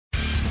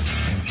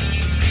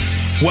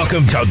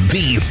Welcome to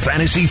the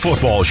Fantasy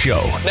Football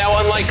Show.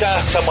 Now, unlike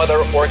some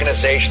other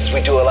organizations,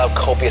 we do allow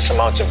copious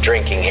amounts of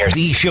drinking here.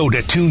 The show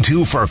to tune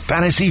to for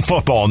fantasy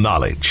football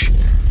knowledge.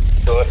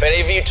 So if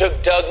any of you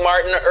took Doug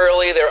Martin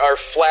early, there are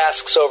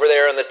flasks over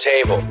there on the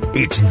table.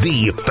 It's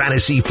the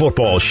Fantasy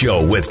Football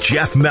Show with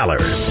Jeff Meller.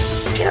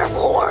 Dear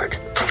Lord,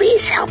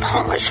 please help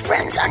Homer's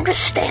friends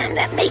understand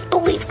that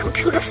make-believe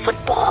computer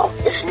football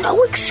is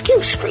no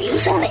excuse for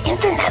using the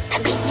internet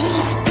to be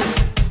mean.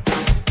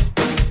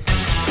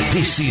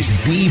 This is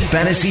the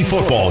Fantasy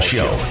Football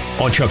Show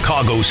on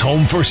Chicago's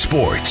home for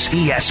sports,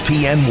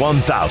 ESPN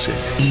 1000,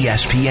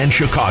 ESPN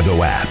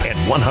Chicago app, and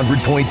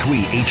 100.3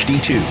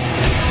 HD2.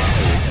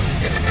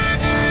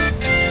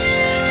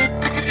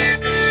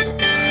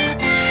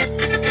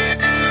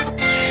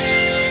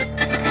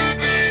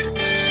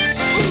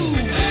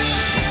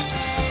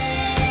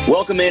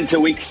 Welcome into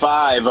week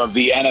 5 of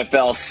the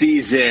NFL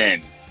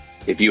season.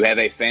 If you have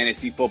a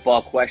fantasy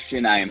football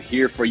question, I am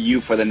here for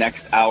you for the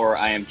next hour.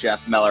 I am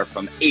Jeff Meller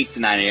from 8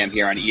 to 9 a.m.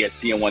 here on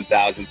ESPN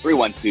 1000,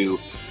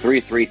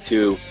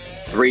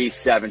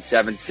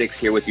 312-332-3776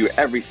 here with you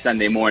every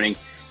Sunday morning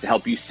to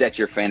help you set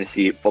your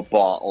fantasy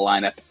football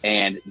lineup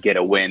and get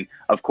a win.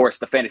 Of course,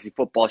 the Fantasy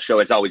Football Show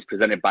is always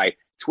presented by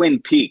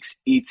Twin Peaks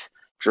Eats,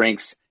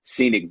 Drinks,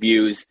 Scenic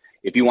Views.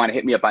 If you want to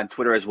hit me up on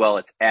Twitter as well,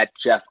 it's at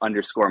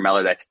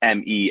Jeff_Meller. That's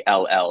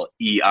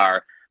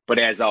MELLER. But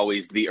as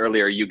always, the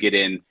earlier you get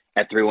in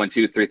at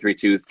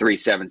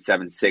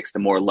 312-332-3776, the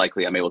more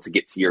likely I'm able to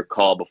get to your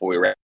call before we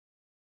wrap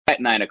at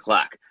 9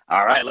 o'clock.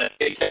 All right, let's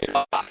get kicked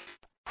off.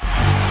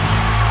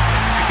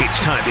 It's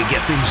time to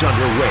get things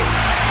underway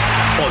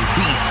on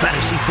the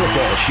Fantasy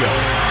Football Show.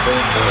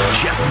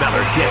 Jeff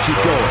Meller gets it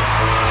going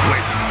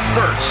with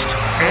First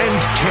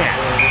and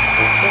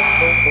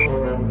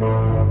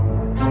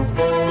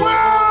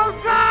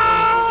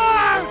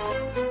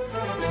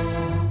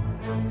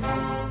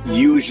 10.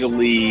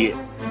 Usually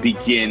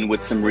begin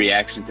with some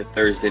reaction to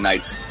Thursday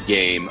night's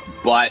game,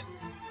 but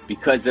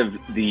because of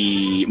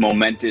the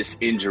momentous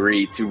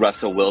injury to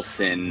Russell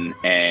Wilson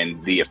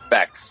and the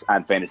effects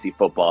on fantasy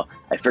football,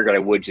 I figured I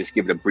would just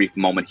give it a brief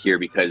moment here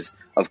because,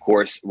 of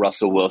course,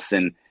 Russell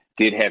Wilson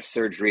did have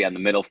surgery on the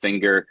middle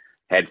finger,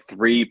 had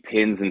 3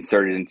 pins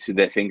inserted into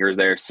the finger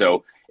there,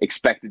 so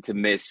expected to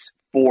miss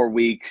 4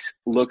 weeks.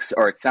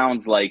 It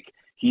sounds like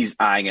he's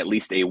eyeing at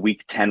least a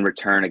week 10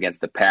 return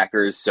against the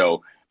Packers,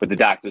 but the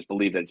doctors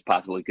believe that it's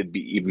possible he could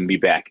even be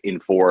back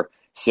in 4.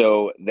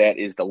 So that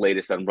is the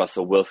latest on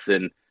Russell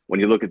Wilson. When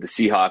you look at the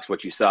Seahawks,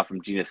 what you saw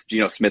from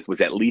Geno Smith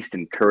was at least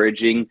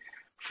encouraging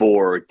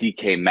for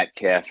DK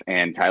Metcalf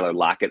and Tyler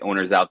Lockett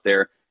owners out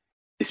there,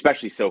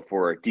 especially so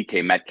for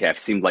DK Metcalf.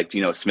 Seemed like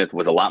Geno Smith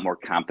was a lot more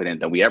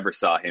competent than we ever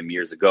saw him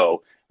years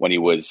ago when he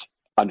was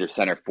under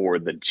center for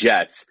the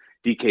Jets.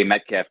 DK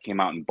Metcalf came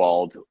out and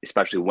balled,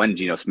 especially when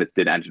Geno Smith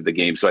did enter the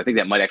game. So I think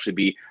that might actually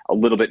be a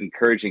little bit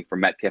encouraging for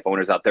Metcalf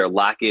owners out there.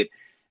 Lockett,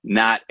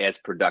 not as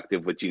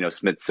productive with Geno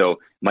Smith, so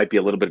might be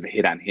a little bit of a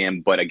hit on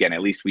him. But again,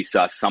 at least we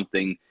saw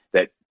something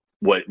that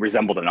what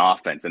resembled an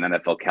offense, an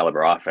NFL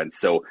caliber offense.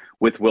 So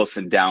with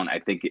Wilson down, I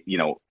think,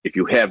 if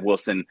you have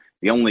Wilson,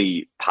 the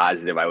only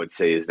positive I would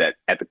say is that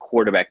at the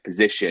quarterback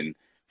position,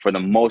 for the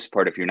most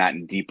part, if you're not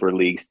in deeper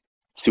leagues,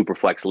 super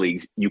flex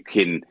leagues, you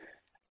can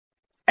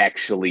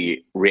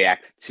actually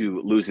react to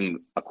losing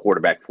a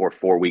quarterback for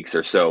 4 weeks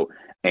or so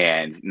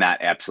and not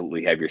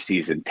absolutely have your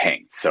season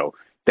tanked. So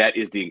that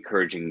is the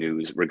encouraging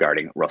news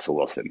regarding Russell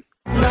Wilson.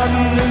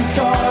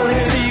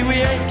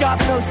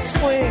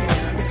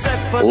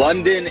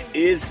 London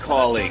is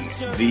calling.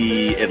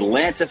 The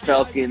Atlanta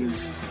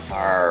Falcons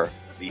are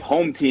the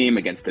home team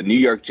against the New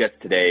York Jets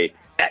today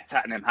at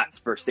Tottenham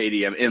Hotspur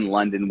Stadium in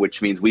London,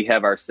 which means we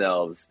have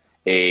ourselves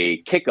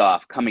a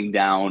kickoff coming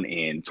down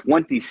in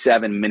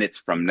 27 minutes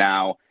from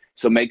now.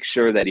 So make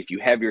sure that if you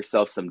have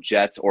yourself some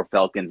Jets or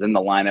Falcons in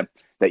the lineup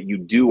that you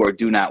do or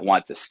do not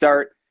want to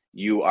start,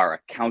 you are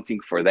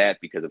accounting for that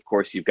because, of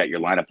course, you've got your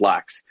lineup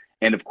locks.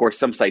 And, of course,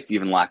 some sites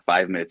even lock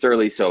 5 minutes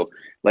early. So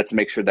let's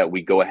make sure that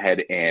we go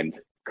ahead and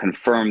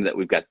confirm that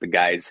we've got the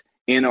guys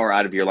in or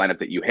out of your lineup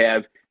that you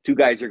have. 2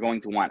 guys you're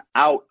going to want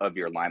out of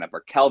your lineup are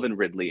Calvin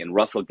Ridley and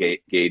Russell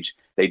Gage.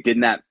 They did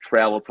not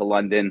travel to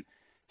London,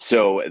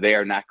 so they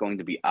are not going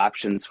to be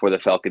options for the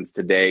Falcons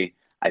today.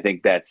 I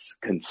think that's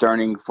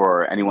concerning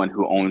for anyone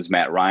who owns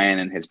Matt Ryan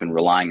and has been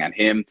relying on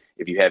him.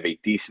 If you have a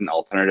decent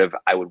alternative,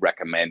 I would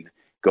recommend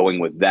going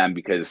with them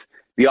because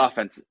the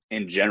offense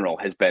in general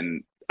has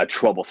been a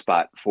trouble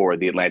spot for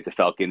the Atlanta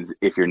Falcons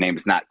if your name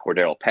is not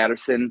Cordero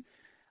Patterson.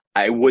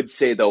 I would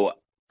say, though,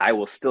 I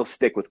will still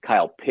stick with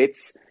Kyle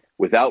Pitts.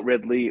 Without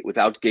Ridley,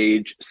 without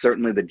Gage,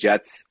 certainly the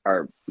Jets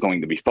are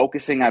going to be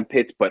focusing on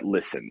Pitts. But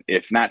listen,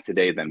 if not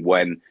today, then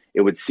when?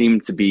 It would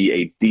seem to be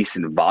a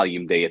decent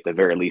volume day at the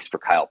very least for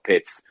Kyle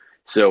Pitts.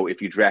 So if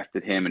you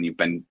drafted him and you've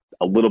been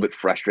a little bit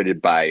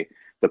frustrated by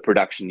the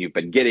production you've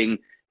been getting,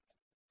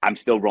 I'm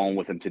still rolling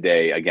with him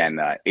today. Again,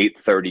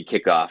 8:30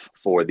 kickoff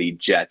for the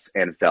Jets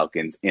and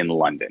Falcons in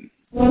London.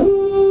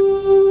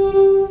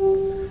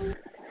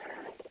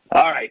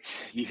 All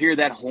right, you hear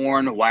that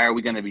horn. Why are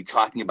we going to be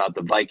talking about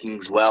the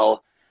Vikings?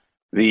 Well,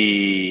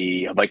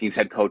 The Vikings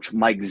head coach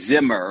Mike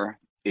Zimmer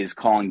is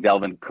calling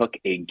Dalvin Cook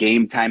a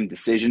game-time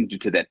decision due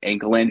to that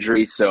ankle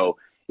injury. So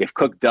if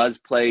Cook does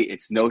play,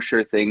 it's no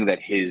sure thing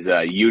that his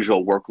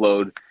usual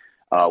workload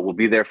will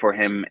be there for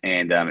him.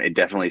 And it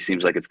definitely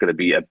seems like it's going to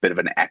be a bit of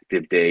an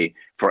active day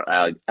for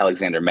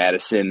Alexander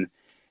Mattison.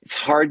 It's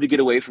hard to get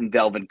away from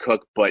Dalvin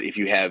Cook, but if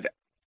you have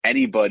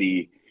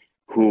anybody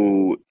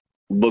who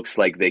looks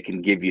like they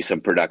can give you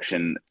some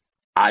production,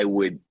 I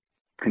would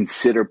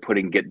consider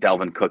get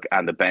Dalvin Cook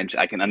on the bench.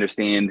 I can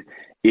understand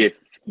if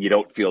you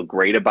don't feel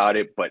great about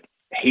it, but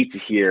hate to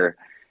hear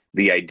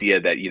the idea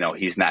that,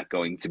 he's not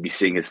going to be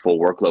seeing his full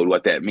workload.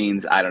 What that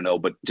means, I don't know,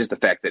 but just the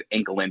fact that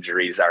ankle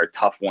injuries are a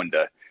tough one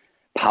to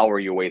power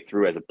your way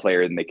through as a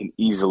player, and they can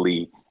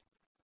easily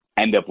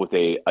end up with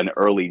an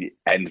early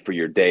end for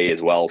your day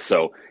as well.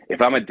 So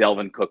if I'm a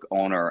Dalvin Cook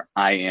owner,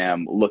 I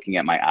am looking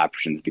at my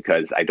options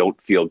because I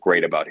don't feel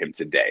great about him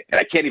today. And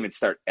I can't even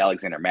start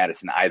Alexander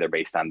Mattison either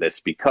based on this,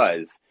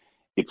 because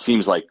it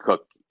seems like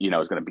Cook, is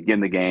going to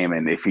begin the game.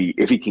 And if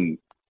he can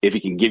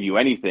give you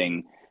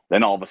anything,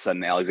 then all of a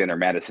sudden Alexander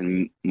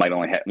Mattison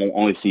won't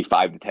only see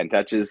 5 to 10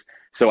 touches.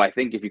 So I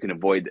think if you can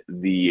avoid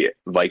the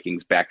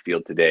Vikings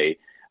backfield today,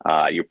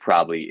 you're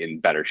probably in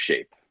better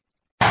shape.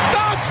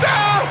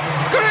 Touchdown!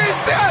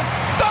 Christian!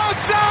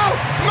 Touchdown!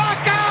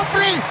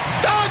 McCaffrey!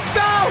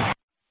 Touchdown!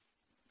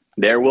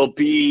 There will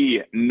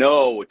be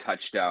no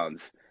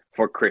touchdowns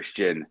for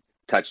Christian,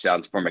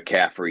 touchdowns for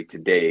McCaffrey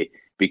today,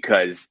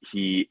 because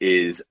he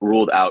is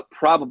ruled out.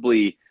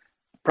 Probably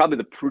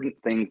the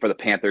prudent thing for the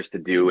Panthers to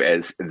do,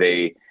 as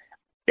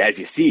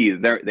you see,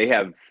 they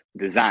have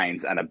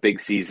designs on a big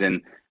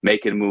season,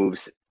 making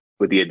moves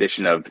with the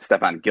addition of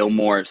Stephon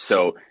Gilmore.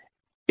 So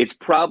it's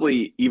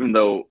probably, even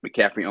though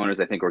McCaffrey owners,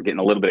 I think, were getting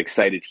a little bit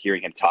excited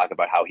hearing him talk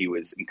about how he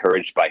was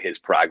encouraged by his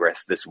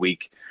progress this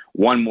week,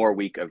 one more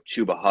week of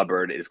Chuba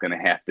Hubbard is going to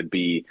have to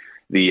be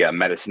the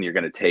medicine you're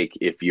going to take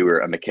if you're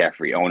a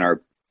McCaffrey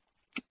owner.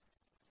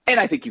 And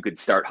I think you could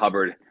start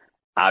Hubbard.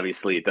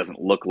 Obviously, it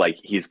doesn't look like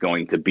he's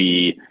going to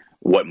be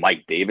what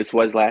Mike Davis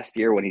was last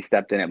year when he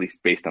stepped in, at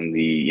least based on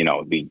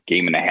the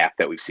game and a half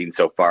that we've seen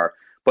so far.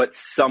 But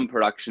some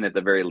production at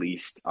the very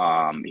least.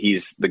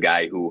 He's the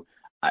guy who,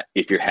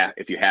 if you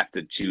have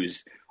to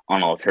choose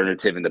an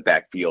alternative in the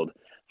backfield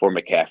for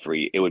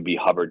McCaffrey, it would be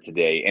Hubbard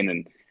today. And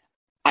then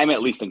I'm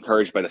at least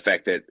encouraged by the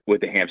fact that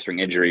with the hamstring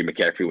injury,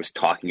 McCaffrey was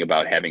talking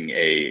about having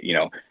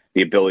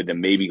the ability to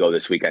maybe go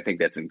this week. I think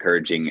that's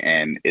encouraging.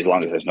 And as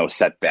long as there's no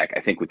setback, I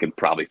think we can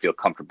probably feel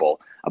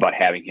comfortable about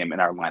having him in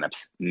our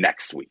lineups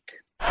next week.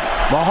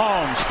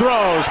 Mahomes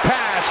throws,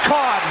 pass,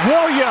 caught,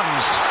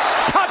 Williams,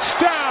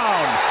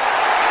 touchdown!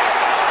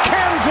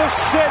 Kansas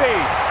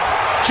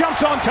City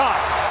jumps on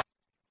top.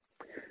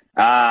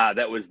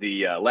 That was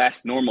the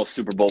last normal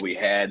Super Bowl we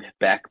had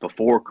back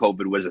before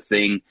COVID was a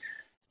thing.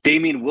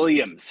 Damian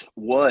Williams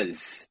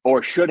was,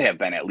 or should have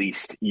been at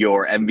least,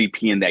 your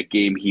MVP in that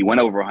game. He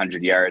went over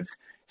 100 yards,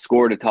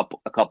 scored a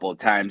couple of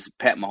times.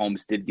 Pat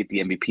Mahomes did get the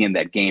MVP in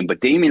that game, but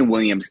Damian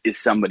Williams is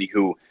somebody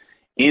who,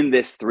 in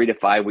this 3 to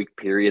 5 week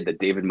period that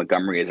David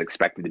Montgomery is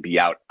expected to be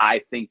out,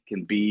 I think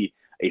can be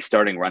a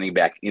starting running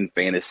back in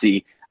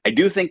fantasy. I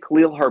do think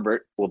Khalil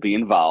Herbert will be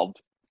involved,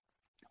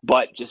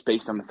 but just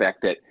based on the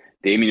fact that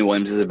Damian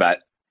Williams is a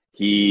vet,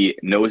 he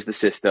knows the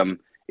system,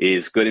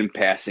 is good in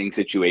passing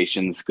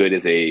situations, good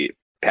as a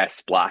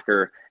pass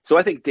blocker. So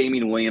I think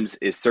Damian Williams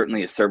is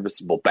certainly a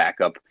serviceable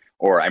backup,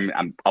 or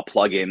I'm a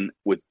plug-in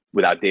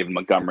without David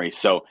Montgomery.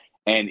 So,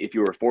 and if you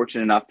were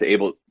fortunate enough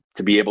to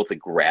be able to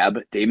grab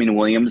Damian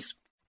Williams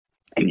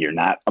and you're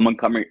not a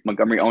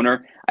Montgomery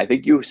owner, I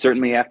think you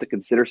certainly have to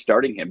consider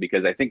starting him,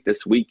 because I think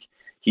this week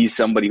he's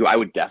somebody who I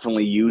would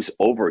definitely use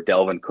over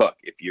Dalvin Cook.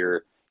 If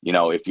you're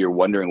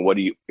wondering are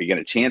you going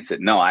to chance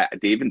it? No,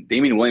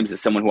 Damian Williams is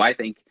someone who I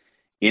think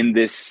in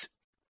this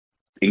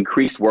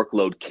increased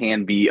workload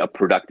can be a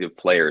productive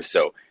player.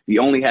 So the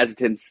only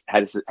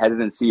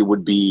hesitancy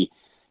would be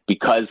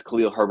because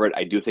Khalil Herbert,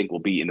 I do think, will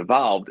be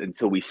involved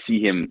until we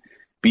see him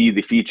be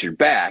the featured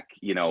back.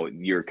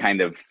 You're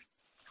kind of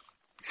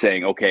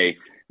saying, okay,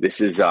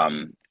 this is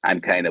I'm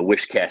kind of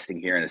wish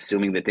casting here and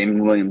assuming that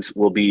Damian Williams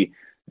will be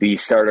the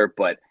starter,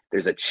 but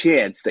there's a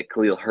chance that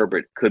Khalil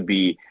Herbert could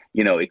be,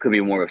 it could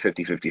be more of a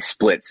 50-50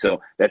 split.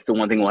 So that's the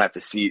one thing we'll have to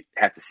see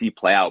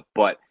play out.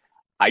 But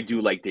I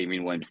do like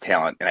Damian Williams'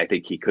 talent, and I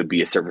think he could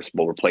be a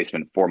serviceable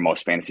replacement for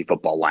most fantasy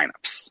football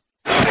lineups.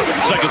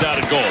 Second down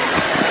and goal.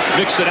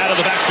 Mixon out of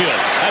the backfield.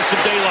 Has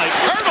some daylight.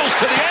 Hurdles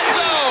to the end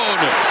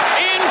zone.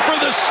 In for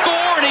the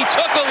score, and he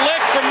took a lick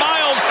from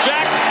Miles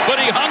Jack, but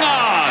he hung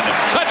on.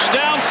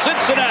 Touchdown,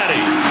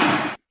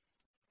 Cincinnati.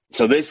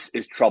 So this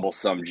is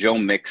troublesome. Joe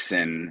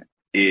Mixon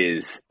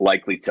is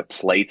likely to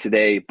play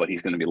today, but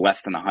he's going to be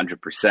less than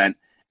 100%.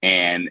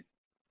 And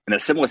in a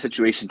similar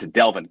situation to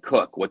Dalvin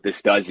Cook, what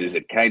this does is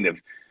it kind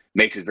of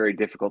makes it very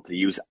difficult to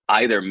use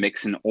either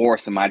Mixon or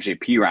Samaje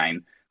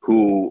Perine,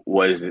 who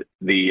was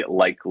the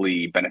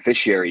likely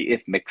beneficiary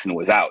if Mixon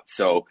was out.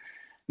 So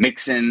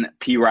Mixon,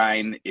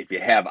 Perine, if you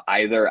have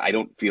either, I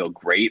don't feel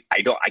great.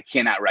 I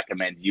cannot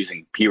recommend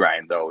using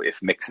Perine, though,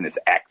 if Mixon is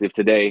active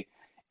today.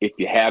 if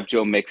you have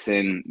Joe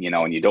Mixon,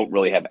 and you don't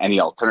really have any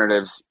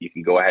alternatives, you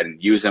can go ahead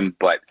and use him.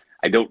 But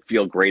I don't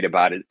feel great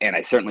about it. And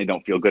I certainly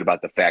don't feel good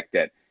about the fact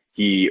that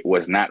he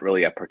was not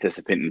really a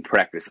participant in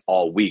practice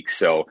all week.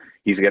 So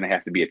he's going to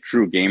have to be a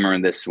true gamer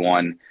in this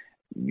one.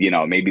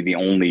 Maybe the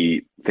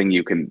only thing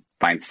you can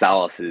find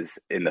solace is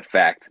in the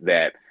fact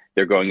that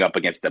they're going up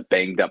against a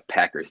banged up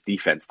Packers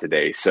defense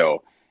today.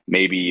 So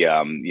maybe,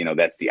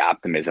 that's the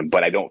optimism,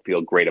 but I don't feel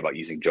great about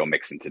using Joe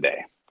Mixon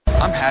today.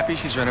 I'm happy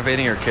she's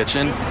renovating her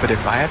kitchen, but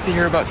if I have to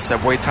hear about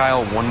subway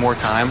tile one more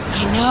time...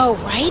 I know,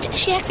 right?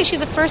 She acts like she's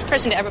the first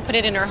person to ever put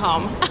it in her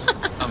home.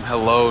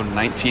 Hello,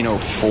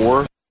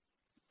 1904?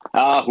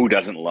 Who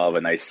doesn't love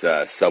a nice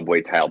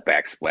subway tile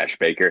backsplash,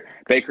 Baker?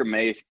 Baker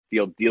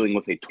Mayfield dealing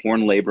with a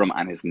torn labrum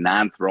on his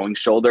non-throwing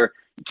shoulder.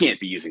 You can't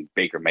be using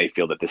Baker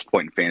Mayfield at this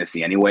point in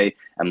fantasy anyway,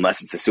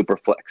 unless it's a super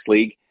flex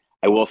league.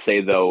 I will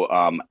say,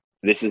 though,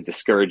 this is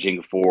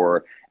discouraging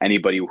for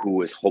anybody who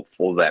was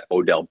hopeful that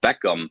Odell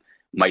Beckham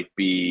might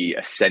be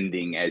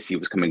ascending as he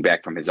was coming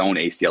back from his own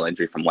ACL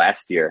injury from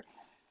last year.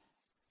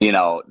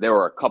 There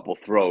were a couple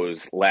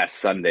throws last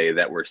Sunday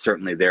that were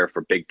certainly there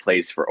for big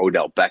plays for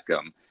Odell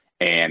Beckham,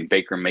 and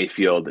Baker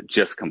Mayfield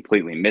just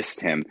completely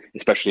missed him,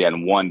 especially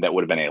on one that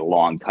would have been a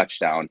long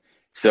touchdown.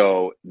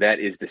 So that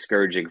is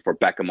discouraging for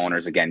Beckham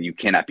owners. Again, you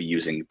cannot be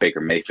using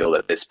Baker Mayfield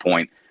at this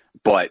point,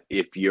 but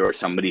if you're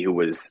somebody who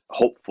was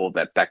hopeful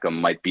that Beckham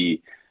might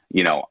be,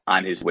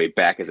 on his way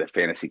back as a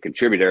fantasy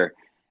contributor,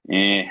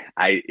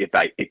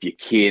 if you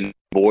can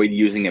avoid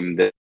using him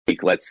this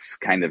week, let's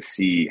kind of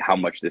see how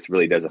much this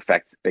really does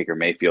affect Baker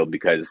Mayfield,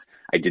 because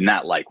I did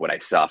not like what I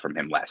saw from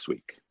him last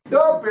week.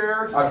 The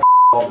Bears. I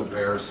love the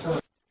Bears.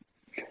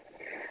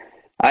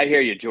 I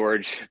hear you,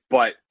 George,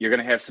 but you're going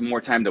to have some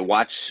more time to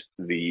watch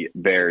the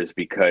Bears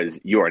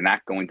because you are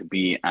not going to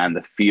be on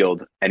the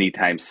field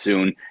anytime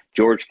soon.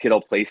 George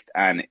Kittle placed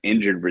on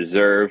injured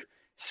reserve,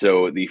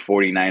 so the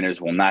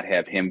 49ers will not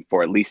have him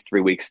for at least 3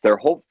 weeks. They're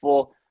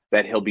hopeful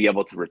that he'll be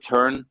able to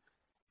return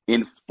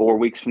in 4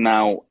 weeks from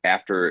now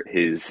after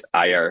his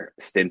IR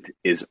stint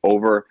is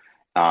over,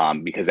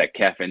 because that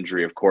calf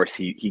injury, of course,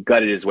 he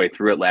gutted his way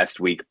through it last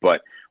week,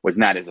 but was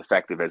not as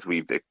effective as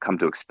we've come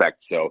to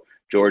expect. So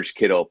George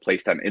Kittle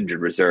placed on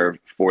injured reserve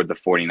for the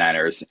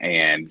 49ers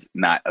and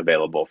not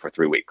available for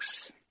 3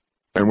 weeks.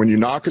 And when you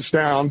knock us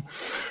down,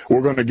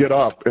 we're going to get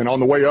up. And on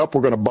the way up,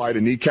 we're going to bite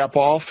a kneecap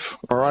off,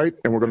 all right?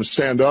 And we're going to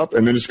stand up,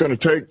 and then it's going to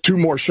take 2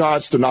 more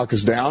shots to knock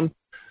us down.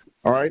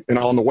 All right, and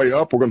on the way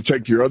up, we're going to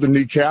take your other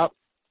kneecap.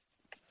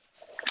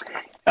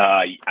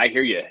 I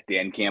hear you,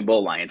 Dan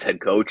Campbell, Lions head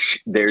coach.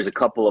 There's a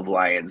couple of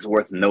Lions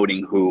worth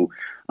noting who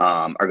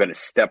are going to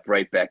step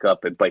right back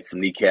up and bite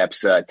some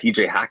kneecaps.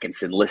 TJ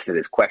Hawkinson listed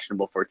as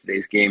questionable for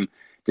today's game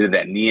due to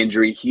that knee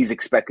injury. He's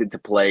expected to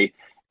play,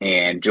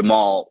 and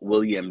Jamal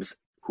Williams,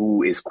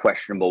 who is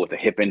questionable with a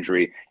hip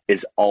injury,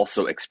 is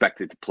also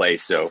expected to play.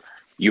 So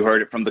you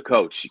heard it from the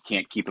coach. You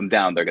can't keep them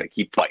down. They're going to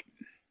keep fighting.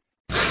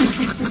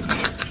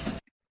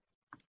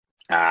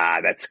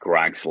 That's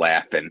Gronk's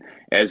laugh. And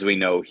as we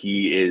know,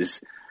 he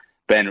is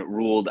been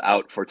ruled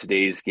out for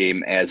today's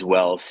game as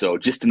well. So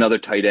just another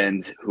tight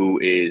end who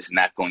is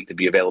not going to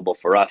be available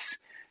for us,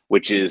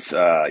 which is,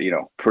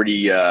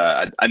 pretty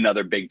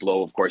another big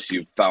blow. Of course,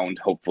 you've found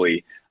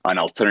hopefully an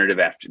alternative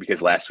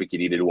because last week you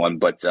needed one,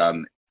 but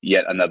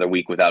yet another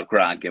week without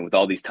Gronk. And with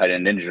all these tight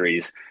end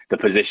injuries, the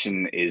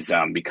position is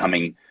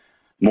becoming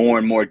more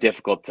and more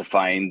difficult to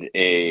find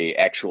a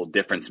actual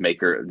difference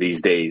maker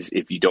these days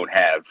if you don't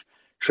have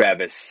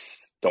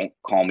Travis, don't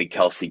call me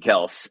Kelsey,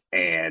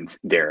 and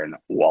Darren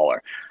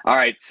Waller. All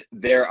right,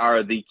 there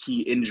are the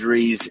key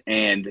injuries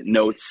and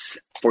notes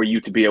for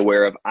you to be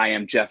aware of. I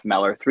am Jeff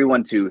Meller,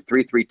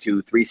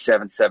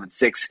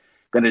 312-332-3776.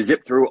 Going to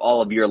zip through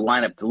all of your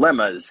lineup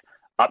dilemmas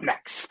up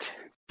next.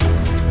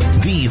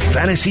 The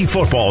Fantasy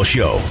Football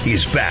Show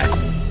is back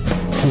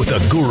with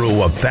the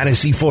guru of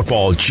fantasy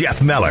football,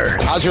 Jeff Meller.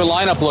 How's your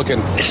lineup looking?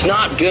 It's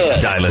not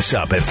good. Dial us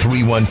up at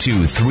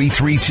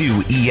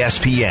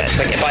 312-332-ESPN.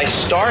 Like if I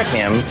start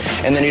him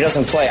and then he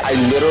doesn't play, I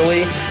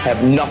literally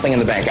have nothing in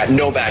the bank. I got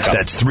no backup.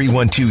 That's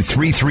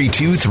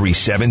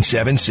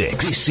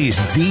 312-332-3776. This is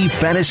the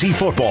Fantasy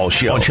Football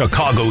Show on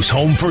Chicago's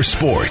home for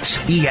sports,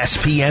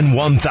 ESPN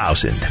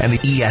 1000 and the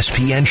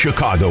ESPN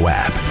Chicago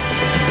app.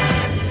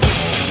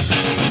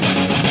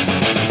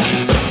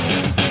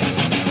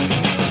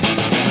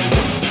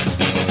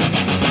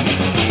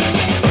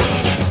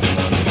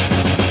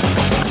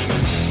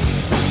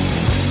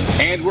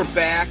 And we're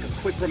back. A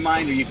quick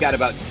reminder, you've got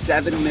about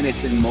 7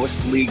 minutes in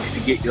most leagues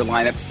to get your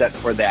lineup set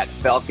for that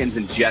Falcons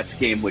and Jets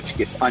game, which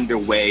gets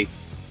underway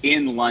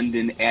in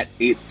London at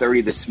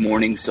 8:30 this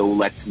morning. So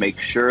let's make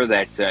sure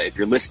that if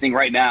you're listening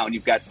right now and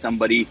you've got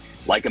somebody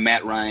like a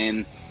Matt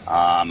Ryan,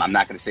 I'm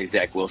not going to say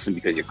Zach Wilson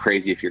because you're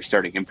crazy if you're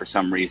starting him for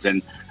some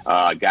reason.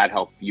 God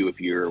help you if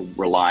you're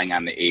relying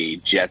on a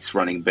Jets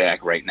running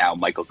back right now,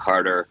 Michael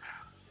Carter,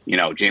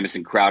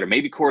 Jamison Crowder,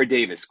 maybe Corey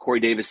Davis. Corey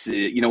Davis,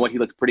 you know what? He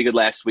looked pretty good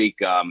last week.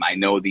 I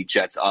know the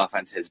Jets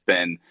offense has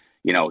been,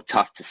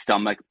 tough to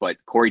stomach, but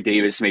Corey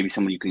Davis, maybe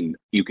someone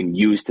you can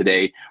use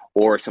today,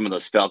 or some of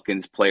those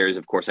Falcons players.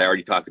 Of course, I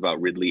already talked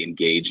about Ridley and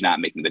Gage not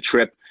making the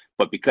trip.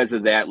 But because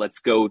of that, let's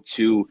go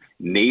to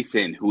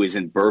Nathan, who is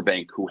in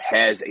Burbank, who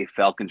has a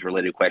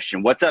Falcons-related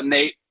question. What's up,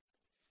 Nate?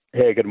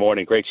 Hey, good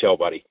morning. Great show,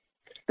 buddy.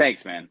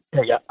 Thanks, man.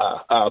 Hey,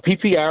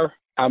 PPR,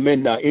 I'm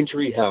in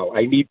injury hell.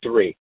 I need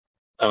 3.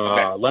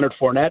 Okay. Leonard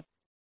Fournette,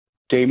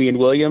 Damian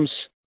Williams,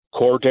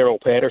 Cordero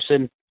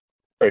Patterson,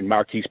 and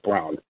Marquise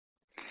Brown.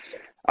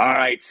 All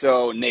right,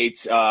 so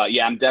Nate,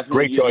 I'm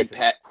definitely using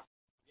Pat.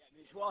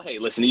 Well, hey,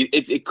 listen,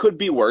 it could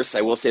be worse.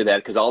 I will say that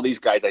because all these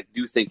guys I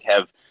do think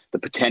have the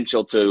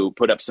potential to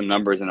put up some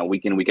numbers on a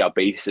week-in, week-out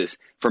basis.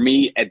 For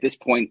me, at this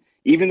point,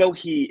 even though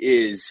he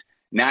is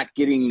not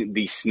getting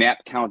the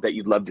snap count that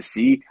you'd love to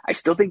see, I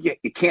still think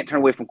you can't turn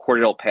away from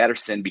Cordell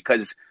Patterson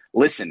because,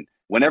 listen,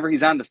 whenever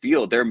he's on the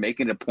field, they're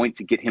making a point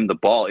to get him the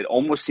ball. It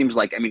almost seems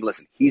like,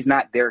 listen, he's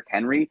not Derrick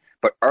Henry,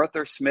 but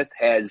Arthur Smith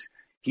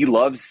he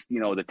loves,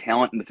 the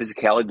talent and the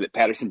physicality that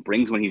Patterson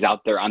brings when he's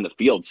out there on the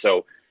field.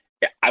 So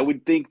I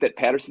would think that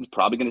Patterson's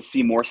probably going to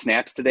see more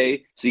snaps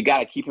today. So you got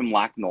to keep him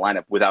locked in the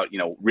lineup without,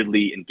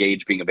 Ridley and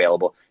Gage being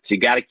available. So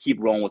you got to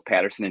keep rolling with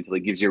Patterson until he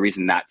gives you a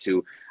reason not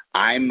to.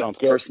 I'm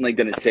personally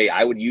going to say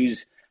I would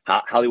use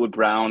Hollywood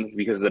Brown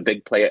because of the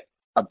big play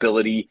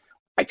ability.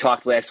 I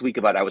talked last week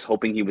about I was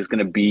hoping he was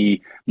going to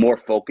be more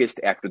focused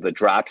after the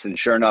drops, and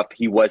sure enough,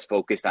 he was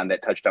focused on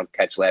that touchdown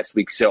catch last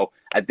week. So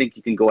I think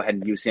you can go ahead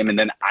and use him. And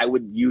then I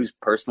would use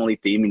personally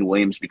Damian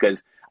Williams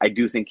because I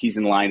do think he's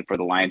in line for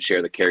the lion's share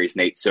of the carries,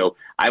 Nate. So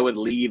I would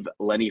leave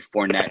Lenny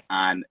Fournette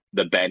on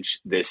the bench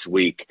this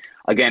week.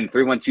 Again,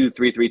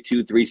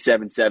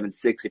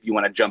 312-332-3776 if you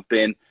want to jump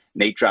in.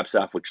 Nate drops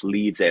off, which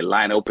leaves a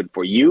line open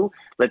for you.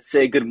 Let's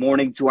say good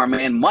morning to our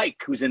man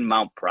Mike, who's in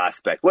Mount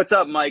Prospect. What's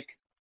up, Mike?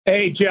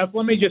 Hey, Jeff,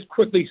 let me just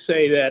quickly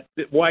say that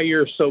why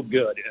you're so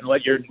good and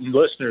let your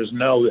listeners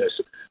know this.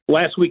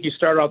 Last week you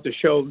started out the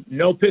show,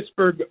 no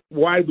Pittsburgh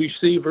wide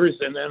receivers,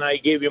 and then I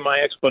gave you my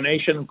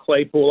explanation.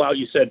 Claypool out.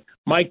 You said,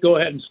 Mike, go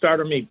ahead and start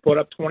him. He put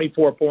up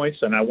 24 points,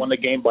 and I won the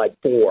game by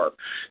 4.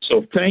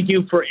 So thank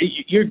you for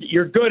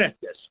you're good at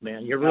this,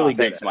 man. You're really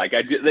good. Thanks, Mike.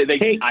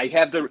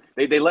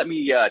 They let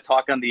me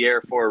talk on the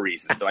air for a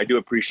reason, so I do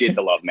appreciate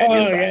the love, man.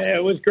 Oh yeah,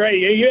 it was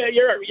great.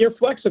 You're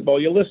flexible.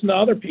 You listen to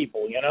other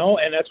people,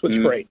 and that's what's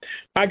great.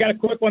 I got a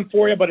quick one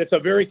for you, but it's a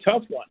very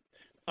tough one.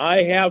 I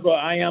am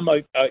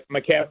a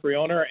McCaffrey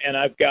owner, and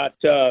I've got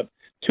 2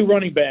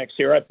 running backs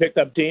here. I picked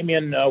up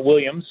Damian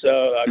Williams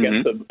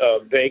against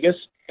Vegas,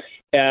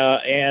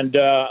 and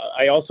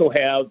I also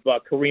have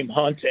Kareem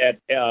Hunt at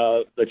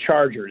the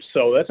Chargers.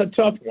 So that's a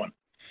tough one.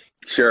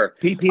 Sure.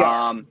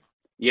 PPR.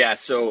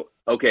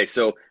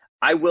 So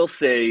I will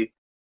say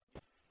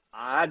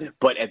odd,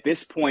 but at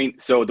this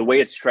point, so the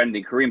way it's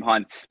trending, Kareem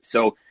Hunt,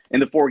 so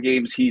in the 4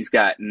 games, he's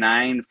got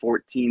 9,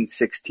 14,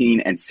 16,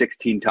 and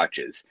 16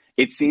 touches.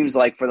 It seems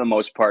like for the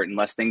most part,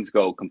 unless things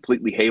go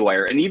completely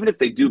haywire, and even if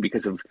they do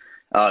because of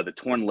the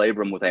torn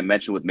labrum, what I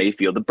mentioned with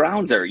Mayfield, the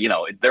Browns are,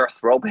 they're a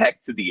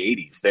throwback to the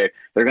 80s. They're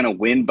going to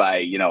win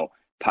by,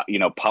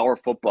 power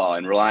football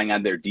and relying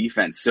on their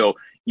defense. So,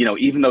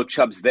 even though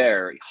Chubb's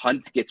there,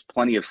 Hunt gets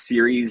plenty of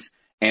series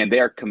and they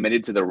are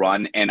committed to the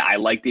run. And I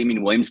like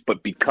Damian Williams,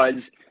 but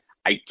because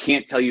I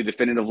can't tell you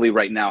definitively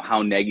right now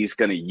how Nagy's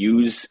going to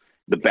use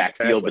the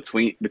backfield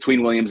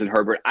between Williams and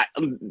Herbert.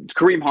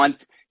 Kareem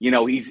Hunt,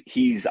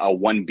 he's a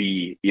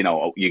 1B.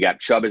 You got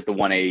Chubb as the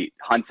 1A,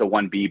 Hunt's a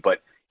 1B.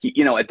 But,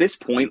 at this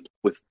point,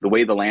 with the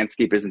way the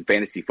landscape is in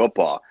fantasy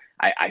football,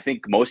 I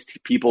think most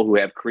people who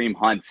have Kareem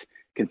Hunt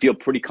can feel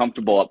pretty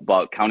comfortable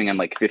about counting on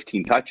like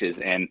 15 touches.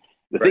 And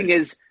the thing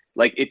is,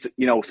 like, it's,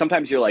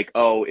 sometimes you're like,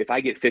 oh, if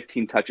I get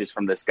 15 touches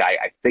from this guy,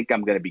 I think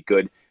I'm going to be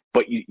good.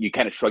 But you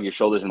kind of shrug your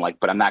shoulders and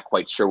but I'm not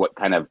quite sure what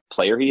kind of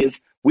player he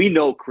is. We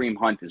know Kareem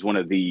Hunt is one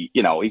of the,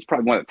 he's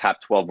probably one of the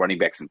top 12 running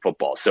backs in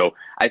football. So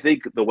I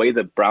think the way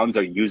the Browns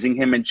are using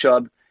him and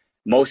Chubb,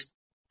 most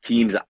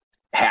teams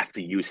have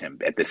to use him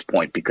at this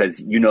point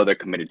because they're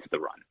committed to the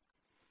run.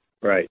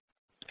 Right.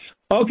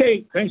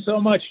 Okay. Thanks so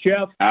much,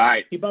 Jeff. All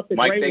right. Keep up the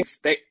Mike, great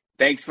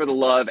thanks for the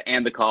love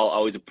and the call.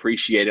 Always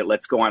appreciate it.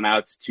 Let's go on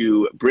out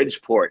to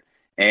Bridgeport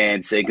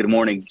and say good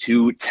morning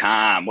to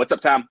Tom. What's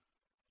up, Tom?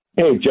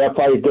 Hey, Jeff.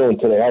 How you doing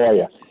today? How are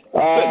you?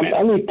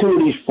 I need 2 of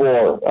these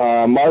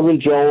 4. Marvin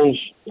Jones,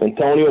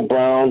 Antonio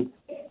Brown,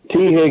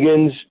 T.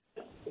 Higgins,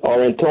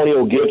 or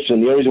Antonio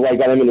Gibson. The only reason why I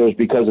got him in there was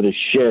because of the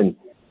shin.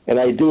 And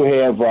I do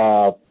have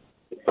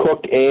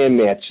Cook and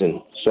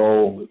Matson.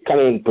 So kind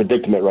of in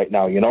predicament right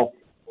now,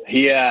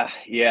 Yeah.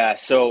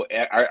 So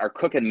are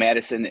Cook and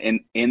Madison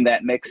in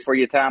that mix for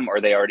you, Tom, or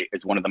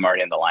is one of them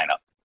already in the lineup?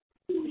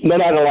 No,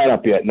 not in the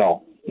lineup yet,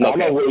 no. Okay. I'm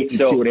not waiting to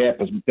see what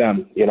happens with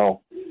them,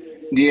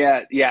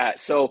 Yeah.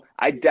 So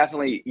I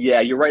definitely,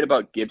 you're right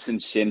about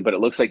Gibson's shin, but it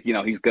looks like,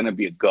 he's going to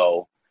be a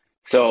go.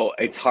 So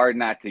it's hard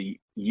not to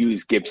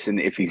use Gibson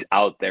if he's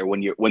out there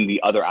when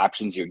the other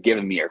options you're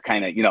giving me are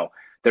kind of,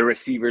 the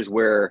receivers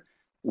where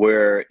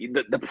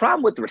the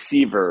problem with the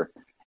receiver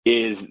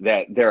is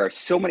that there are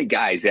so many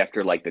guys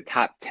after like the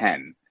top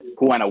 10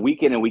 who on a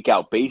week in and week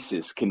out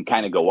basis can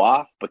kind of go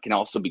off, but can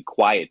also be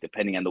quiet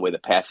depending on the way the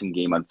passing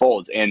game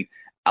unfolds. And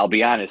I'll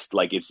be honest,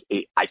 like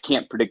I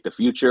can't predict the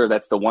future.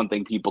 That's the one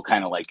thing people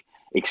kind of like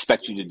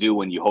expect you to do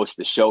when you host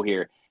the show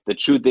here. The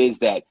truth is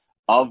that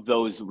of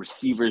those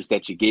receivers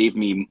that you gave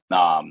me,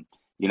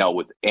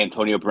 with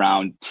Antonio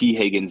Brown, T.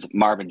 Higgins,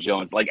 Marvin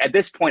Jones, like at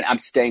this point, I'm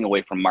staying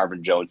away from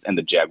Marvin Jones and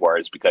the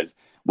Jaguars because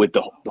with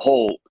the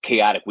whole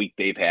chaotic week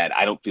they've had,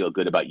 I don't feel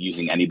good about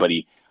using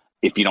anybody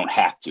if you don't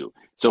have to.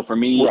 So for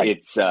me,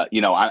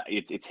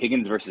 it's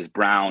Higgins versus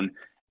Brown.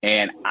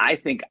 And I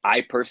think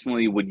I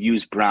personally would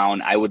use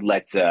Brown. I would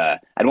I'd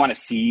want to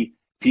see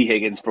T.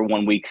 Higgins for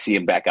 1 week, see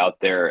him back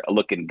out there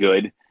looking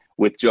good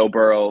with Joe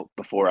Burrow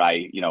before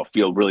I,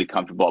 feel really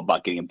comfortable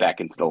about getting him back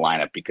into the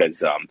lineup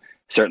because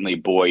certainly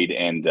Boyd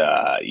and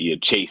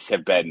Chase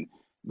have been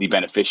the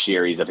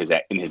beneficiaries of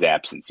in his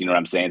absence. You know what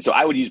I'm saying? So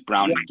I would use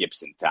Brown and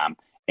Gibson, Tom.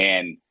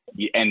 And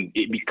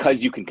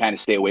because you can kind of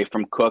stay away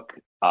from Cook,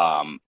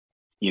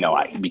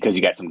 because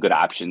you got some good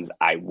options,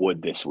 I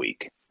would this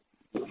week.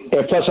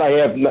 And plus, I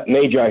have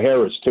Najee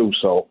Harris too,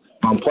 so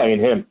I'm playing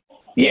him.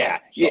 Yeah,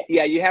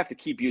 you have to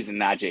keep using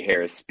Najee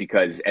Harris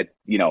because that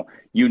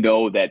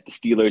the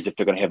Steelers, if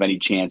they're going to have any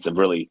chance of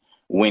really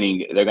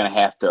winning, they're going to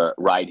have to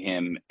ride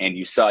him. And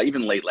you saw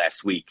even late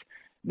last week,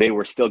 they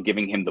were still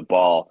giving him the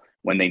ball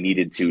when they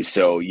needed to.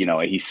 So,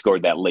 he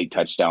scored that late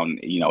touchdown.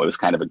 It was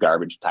kind of a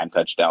garbage time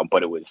touchdown,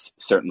 but it was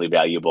certainly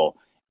valuable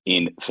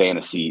in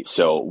fantasy.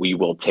 So we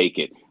will take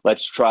it.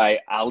 Let's try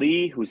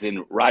Ali, who's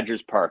in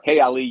Rogers Park. Hey,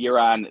 Ali, you're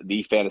on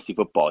the Fantasy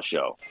Football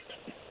Show.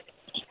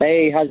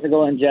 Hey, how's it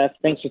going, Jeff?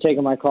 Thanks for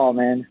taking my call,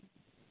 man.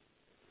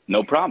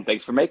 No problem.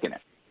 Thanks for making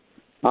it.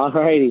 All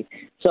righty.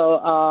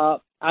 So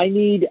I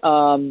need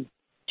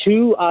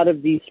 2 out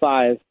of these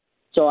 5.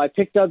 So I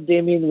picked up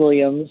Damian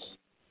Williams,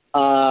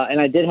 and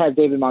I did have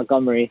David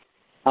Montgomery.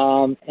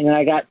 And then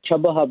I got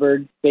Chuba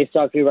Hubbard based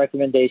off your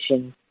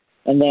recommendation.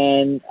 And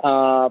then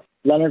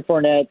Leonard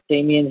Fournette,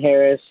 Damian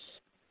Harris,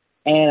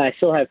 and I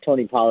still have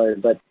Tony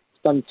Pollard, but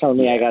some tell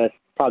me I got to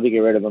probably get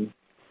rid of him.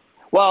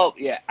 Well,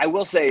 yeah, I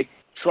will say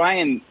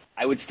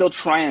I would still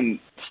try and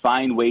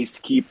find ways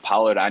to keep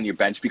Pollard on your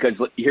bench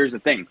because here's the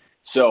thing.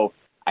 So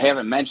I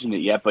haven't mentioned it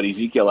yet, but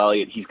Ezekiel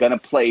Elliott, he's going to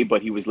play,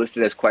 but he was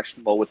listed as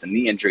questionable with a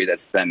knee injury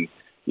that's been,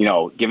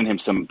 giving him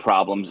some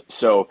problems.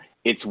 So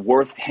it's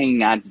worth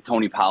hanging on to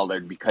Tony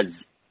Pollard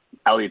because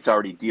Elliott's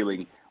already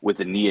dealing with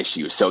a knee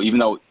issue. So even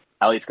though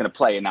Elliott's going to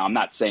play, and now I'm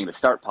not saying to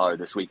start Pollard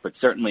this week, but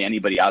certainly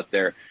anybody out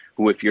there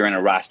who, if you're in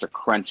a roster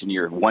crunch and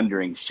you're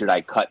wondering, should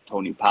I cut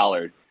Tony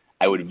Pollard,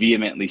 I would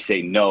vehemently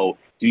say no.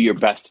 Do your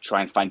best to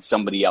try and find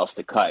somebody else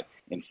to cut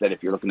instead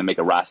if you're looking to make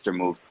a roster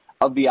move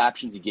of the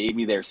options he gave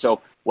me there.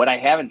 So what I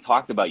haven't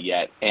talked about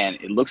yet, and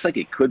it looks like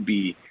it could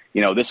be,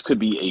 this could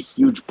be a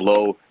huge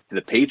blow to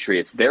the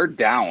Patriots. They're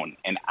down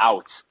and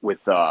out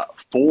with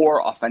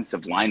 4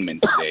 offensive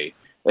linemen today.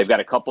 They've got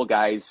a couple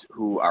guys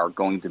who are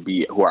on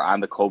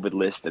the COVID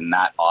list and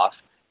not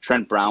off.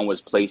 Trent Brown was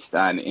placed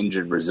on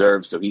injured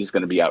reserve, so he's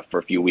going to be out for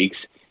a few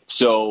weeks.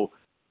 So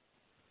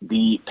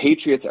the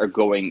Patriots are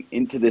going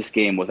into this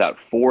game without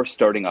 4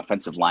 starting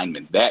offensive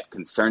linemen. That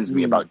concerns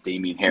me about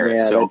Damian Harris.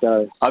 Yeah,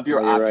 so of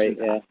your options,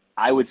 right, yeah.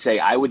 I would say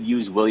I would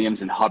use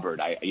Williams and Hubbard.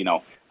 I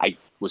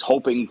was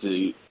hoping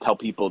to tell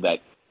people that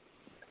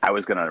I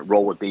was going to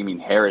roll with Damian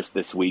Harris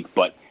this week,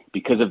 but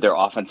because of their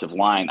offensive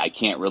line, I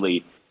can't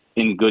really,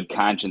 in good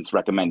conscience,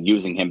 recommend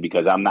using him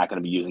because I'm not going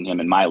to be using him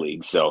in my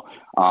league. So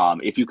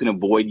if you can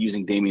avoid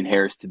using Damian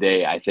Harris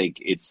today, I think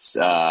it's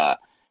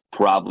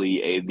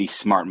probably the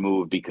smart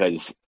move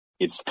because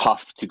it's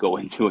tough to go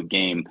into a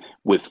game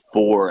with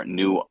 4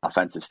 new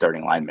offensive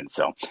starting linemen.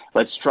 So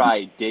let's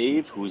try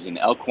Dave, who's in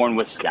Elkhorn,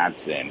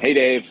 Wisconsin. Hey,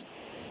 Dave.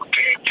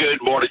 Good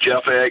morning,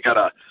 Jeff. Hey, I got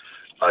a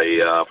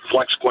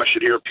flex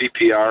question here,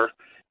 PPR,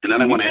 and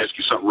then I want to ask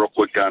you something real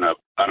quick on a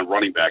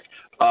running back.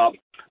 I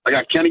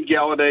got Kenny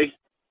Galladay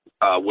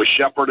with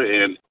Shepard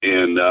and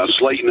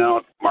Slayton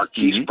out,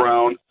 Marquise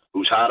Brown,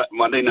 who's hot at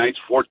Monday nights,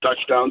 4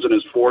 touchdowns in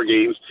his 4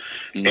 games,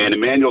 and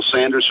Emmanuel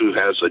Sanders, who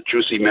has a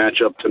juicy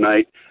matchup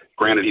tonight.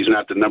 Granted, he's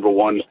not the number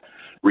 1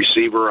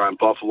 receiver on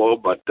Buffalo,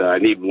 but I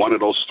need one of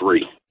those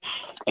 3.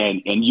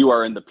 And you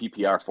are in the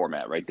PPR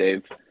format, right,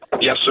 Dave?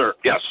 Yes, sir.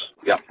 Yes.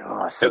 Yeah.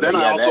 Oh, so and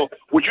then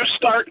would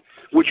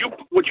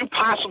you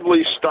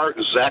possibly start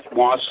Zach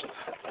Moss?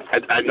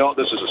 I know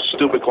this is a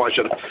stupid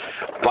question,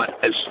 but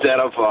instead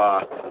of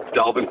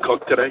Dalvin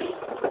Cook today?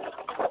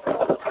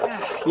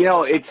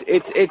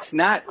 It's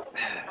not.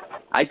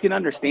 I can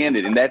understand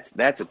it, and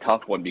that's a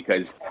tough one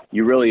because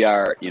you really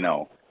are,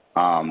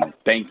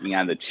 banking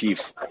on the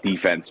Chiefs'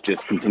 defense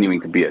just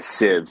continuing to be a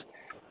sieve,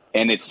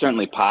 and it's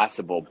certainly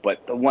possible.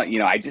 But the one,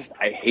 I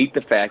hate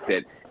the fact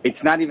that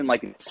it's not even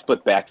like a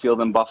split backfield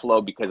in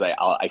Buffalo because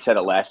I said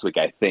it last week.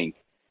 I think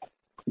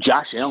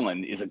Josh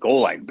Allen is a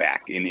goal line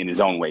back in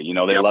his own way.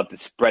 They love to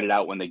spread it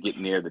out when they get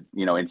near the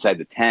inside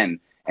the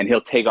 10, and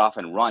he'll take off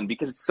and run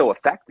because it's so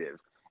effective.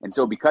 And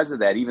so because of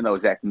that, even though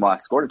Zach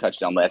Moss scored a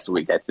touchdown last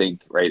week, I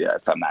think, right,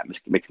 if I'm not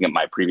mixing up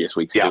my previous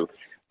weeks too,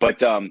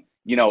 but I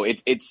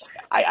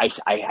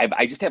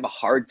just have a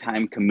hard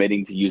time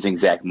committing to using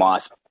Zach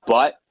Moss.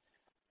 But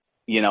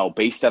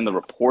based on the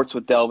reports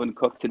with Dalvin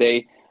Cook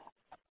today,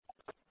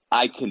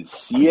 I can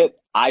see it.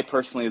 I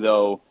personally,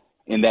 though,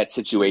 in that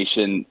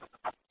situation,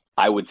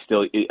 I would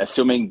still,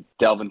 assuming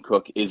Dalvin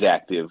Cook is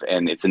active,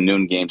 and it's a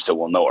noon game, so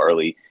we'll know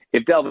early.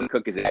 If Dalvin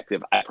Cook is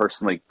active, I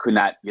personally could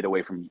not get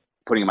away from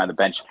putting him on the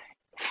bench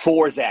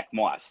for Zach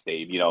Moss,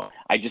 Dave.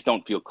 I just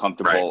don't feel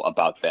comfortable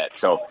about that.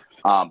 So,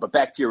 but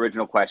back to your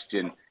original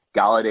question,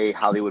 Golladay,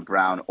 Hollywood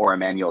Brown, or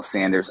Emmanuel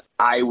Sanders,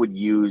 I would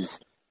use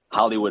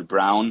Hollywood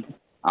Brown.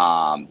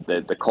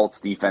 The Colts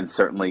defense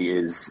certainly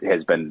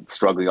has been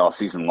struggling all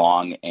season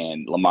long,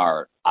 and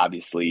Lamar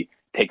obviously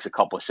takes a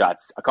couple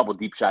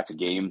deep shots a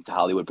game to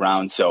Hollywood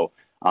Brown. So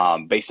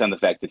based on the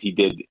fact that he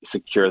did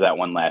secure that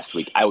one last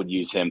week, I would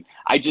use him.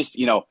 I just,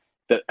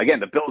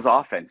 the Bills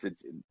offense,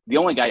 it's the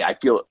only guy I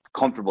feel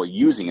comfortable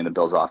using in the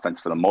Bills offense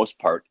for the most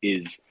part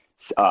is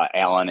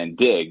Allen and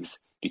Diggs,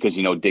 because,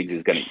 Diggs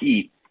is going to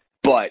eat.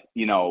 But,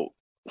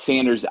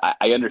 Sanders,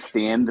 I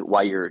understand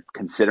why you're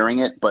considering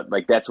it, but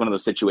that's one of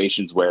those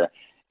situations where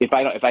if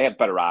I have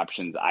better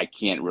options, I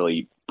can't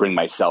really bring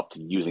myself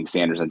to using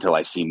Sanders until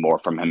I see more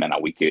from him on a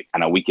week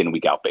in,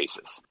 week out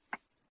basis.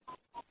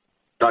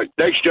 All right.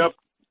 Thanks, Jeff.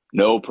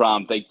 No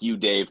problem. Thank you,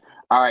 Dave.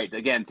 All right.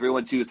 Again,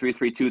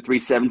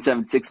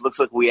 312-332-3776. Looks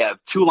like we have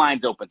 2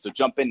 lines open. So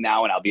jump in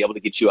now and I'll be able to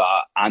get you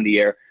on the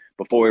air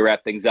before we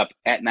wrap things up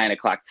at 9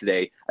 o'clock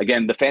today.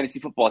 Again, the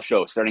Fantasy Football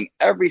Show starting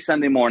every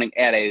Sunday morning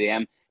at 8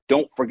 a.m.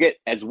 Don't forget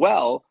as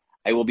well,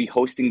 I will be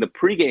hosting the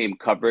pregame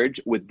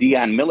coverage with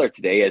Dion Miller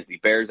today as the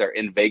Bears are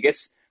in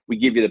Vegas. We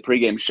give you the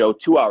pregame show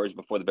 2 hours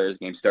before the Bears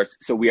game starts.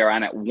 So we are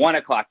on at 1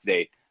 o'clock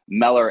today,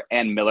 Meller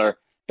and Miller,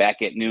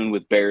 back at noon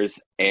with Bears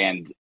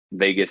and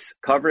Vegas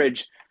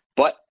coverage.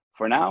 But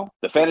for now,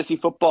 the fantasy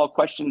football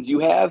questions you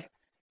have,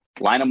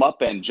 line them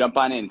up and jump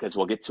on in because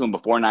we'll get to them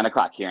before 9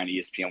 o'clock here on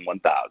ESPN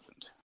 1000.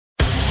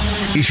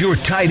 Is your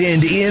tight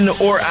end in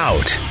or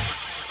out?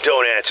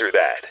 Don't answer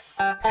that.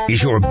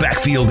 Is your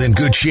backfield in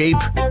good shape?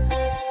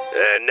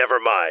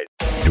 Never mind.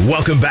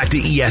 Welcome back to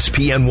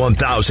ESPN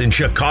 1000,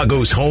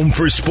 Chicago's home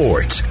for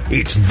sports.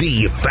 It's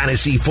the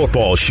Fantasy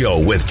Football Show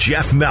with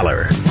Jeff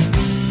Meller.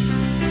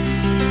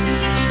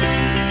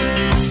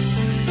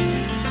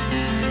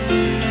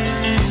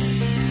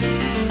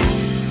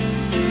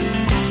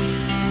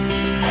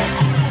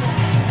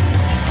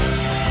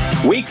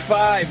 Week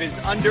 5 is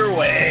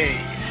underway.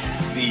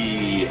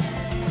 The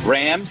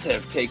Rams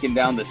have taken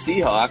down the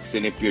Seahawks,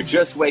 and if you're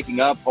just waking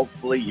up,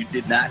 hopefully you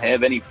did not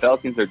have any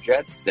Falcons or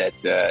Jets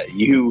that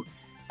you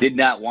did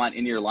not want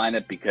in your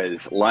lineup,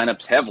 because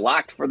lineups have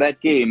locked for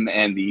that game,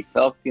 and the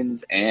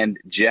Falcons and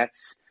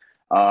Jets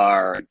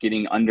are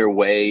getting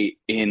underway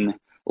in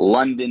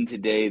London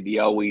today, the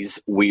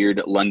always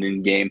weird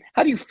London game.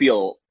 How do you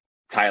feel,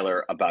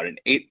 Tyler, about an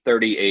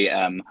 8:30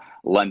 a.m.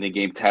 London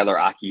game? Tyler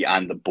Aki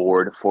on the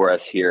board for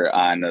us here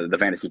on the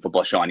Fantasy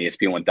Football Show on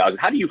ESPN 1000.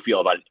 How do you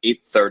feel about an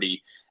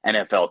 8:30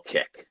 NFL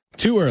kick?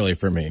 Too early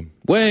for me.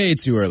 Way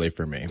too early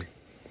for me.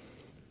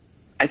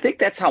 I think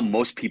that's how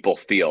most people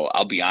feel.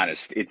 I'll be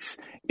honest. It's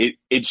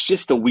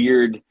just a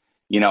weird,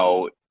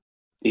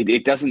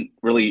 it doesn't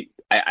really.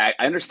 I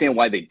understand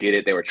why they did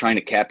it. They were trying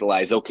to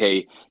capitalize.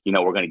 Okay,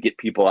 we're going to get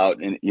people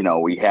out, and we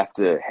want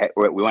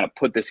to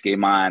put this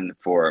game on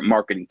for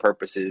marketing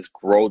purposes,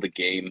 grow the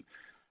game.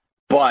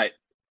 But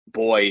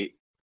boy,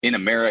 in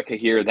America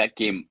here, that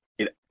game,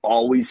 it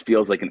always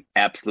feels like an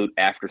absolute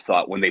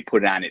afterthought when they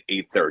put it on at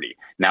 8:30.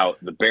 Now,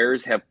 the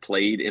Bears have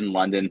played in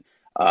London,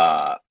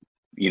 a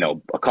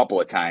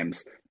couple of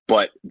times,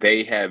 but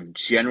they have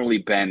generally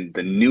been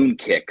the noon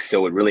kick,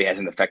 so it really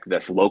hasn't affected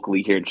us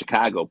locally here in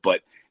Chicago. But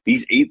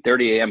these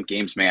 8:30 a.m.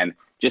 games, man,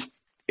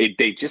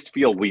 they just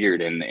feel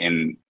weird, and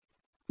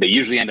they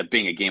usually end up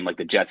being a game like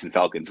the Jets and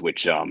Falcons,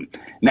 which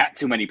not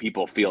too many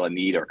people feel a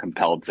need or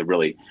compelled to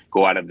really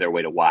go out of their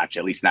way to watch,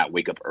 at least not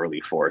wake up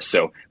early for.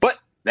 So, but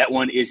that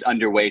one is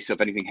underway, so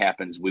if anything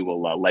happens, we will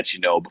let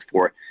you know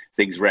before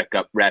things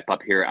wrap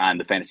up here on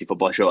the Fantasy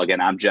Football Show.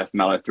 Again, I'm Jeff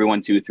Meller,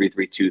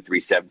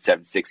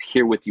 312-332-3776,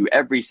 here with you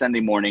every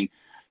Sunday morning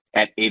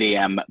at 8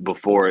 a.m.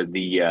 before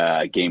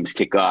the games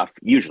kick off,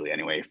 usually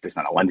anyway, if there's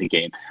not a London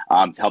game,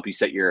 to help you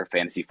set your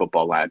fantasy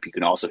football lineup. You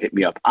can also hit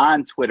me up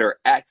on Twitter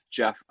at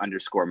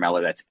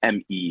Jeff_Meller. That's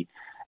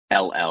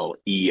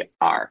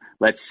MELLER.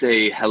 Let's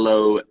say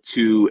hello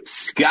to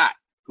Scott,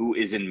 who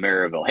is in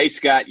Maryville. Hey,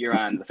 Scott, you're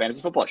on the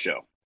Fantasy Football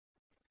Show.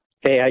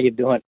 Hey, how you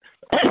doing?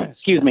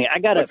 Excuse me. I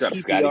got What's a up, PPR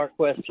Scotty?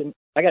 question.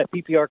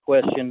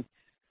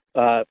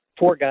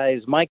 4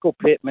 guys: Michael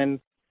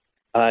Pittman,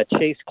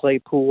 Chase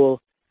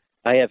Claypool.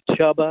 I have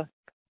Chuba,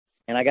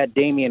 and I got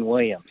Damian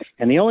Williams.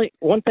 And the only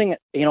one thing,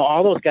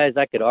 all those guys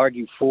I could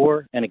argue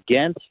for and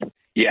against.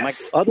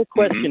 Yes. My other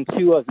question,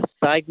 too, as a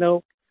side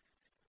note,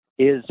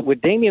 is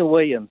with Damian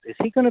Williams, is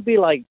he going to be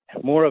like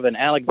more of an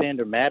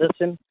Alexander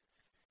Madison,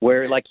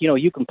 where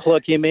you can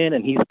plug him in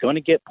and he's going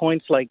to get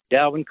points like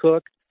Dalvin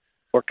Cook,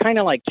 or kind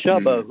of like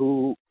Chuba,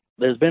 who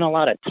there's been a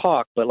lot of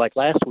talk, but like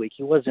last week,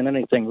 he wasn't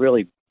anything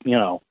really,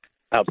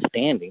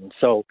 outstanding.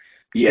 So,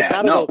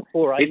 out of those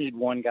 4, I need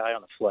one guy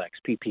on the flex,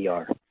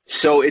 PPR.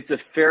 So it's a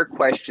fair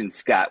question,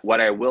 Scott. What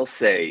I will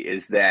say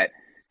is that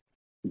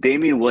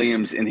Damian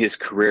Williams in his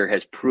career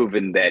has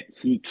proven that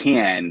he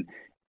can,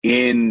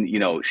 in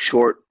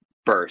short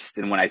bursts.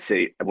 And when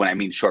I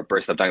mean short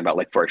bursts, I'm talking about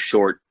like for a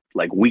short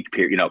week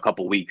period, a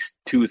couple weeks,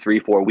 2, 3,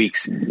 4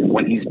 weeks,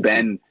 when he's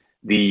been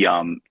the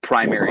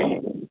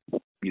primary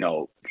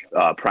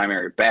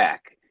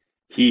back,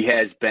 he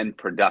has been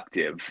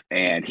productive,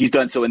 and he's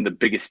done so in the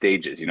biggest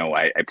stages.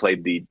 I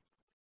played the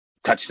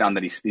touchdown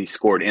that he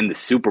scored in the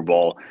Super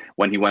Bowl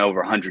when he went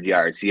over 100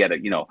 yards. He had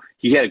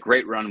a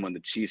great run when the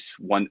Chiefs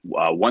won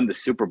the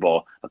Super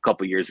Bowl a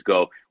couple years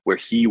ago, where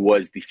he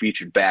was the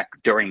featured back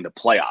during the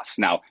playoffs.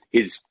 Now,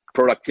 his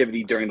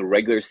productivity during the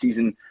regular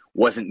season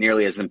wasn't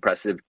nearly as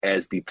impressive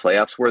as the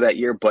playoffs were that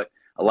year, but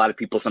a lot of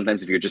people,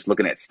 sometimes if you're just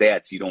looking at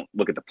stats, you don't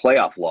look at the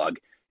playoff log.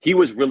 He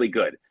was really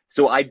good.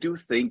 So I do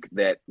think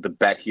that the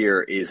bet here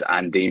is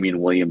on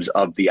Damian Williams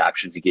of the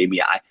options he gave me.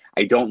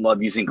 I don't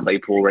love using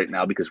Claypool right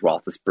now because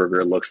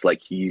Roethlisberger looks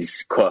like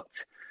he's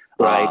cooked.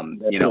 Right.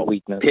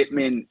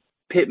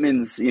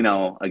 Pittman's,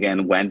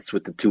 again, Wentz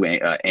with the two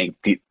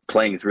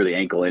playing through the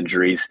ankle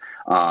injuries,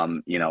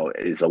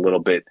 is a little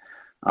bit,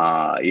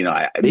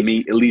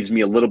 it leaves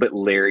me a little bit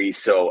leery.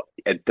 So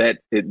at that,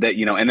 and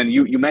then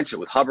you mentioned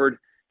with Hubbard.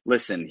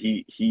 Listen,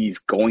 he's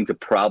going to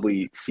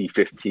probably see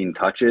 15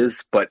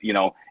 touches, but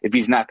if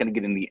he's not going to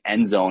get in the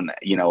end zone,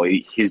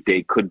 his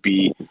day could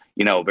be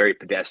very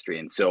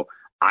pedestrian. So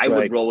I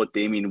would roll with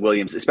Damian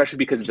Williams, especially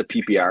because it's a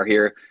PPR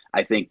here.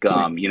 I think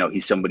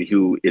he's somebody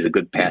who is a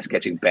good pass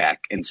catching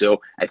back, and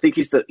so I think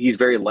he's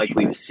very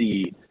likely to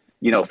see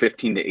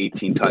 15 to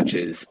 18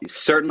 touches.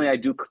 Certainly, I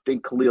do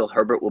think Khalil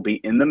Herbert will be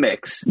in the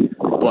mix,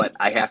 but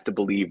I have to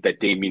believe that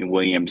Damian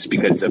Williams,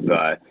 because of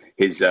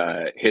his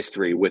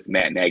history with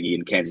Matt Nagy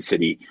in Kansas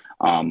City,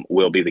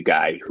 will be the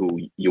guy who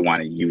you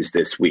want to use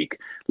this week.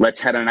 Let's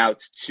head on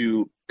out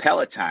to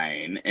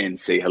Palatine and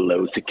say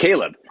hello to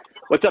Caleb.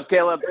 What's up,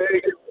 Caleb?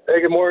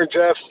 Hey, good morning,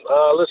 Jeff.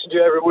 Listen to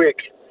you every week.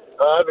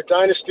 I have a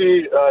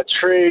dynasty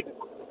trade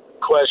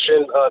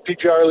question.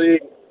 PPR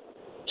league,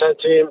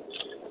 10-team.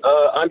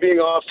 I'm being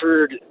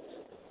offered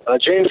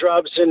James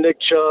Robinson, Nick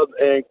Chubb,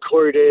 and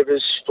Corey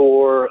Davis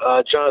for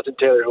Jonathan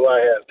Taylor, who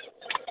I have.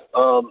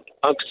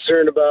 I'm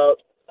concerned about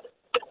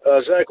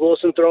Zach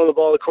Wilson throwing the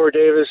ball to Corey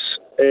Davis,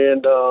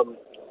 and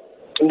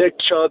Nick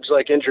Chubb's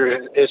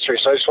injury history.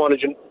 So I just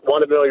wanted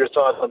to know your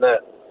thoughts on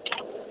that.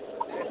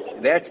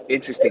 That's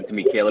interesting to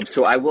me, Caleb.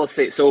 So I will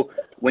say,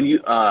 when you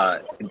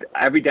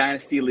every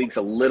dynasty league's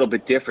a little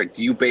bit different.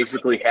 Do you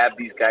basically have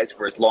these guys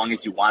for as long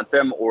as you want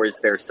them, or is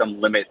there some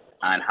limit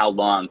on how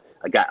long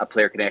a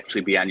player can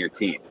actually be on your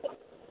team?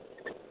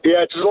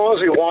 Yeah, it's as long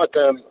as we want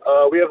them.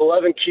 We have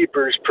 11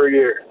 keepers per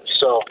year.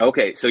 So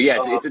okay, so yeah,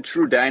 it's a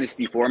true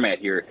dynasty format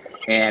here.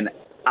 And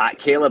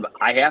Caleb,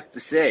 I have to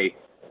say,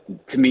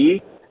 to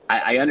me,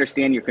 I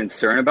understand your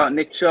concern about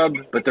Nick Chubb,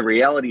 but the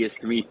reality is,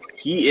 to me,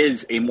 he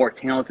is a more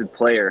talented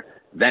player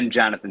than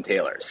Jonathan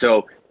Taylor.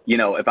 So,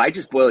 if I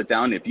just boil it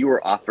down, if you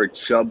were offered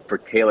Chubb for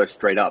Taylor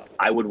straight up,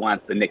 I would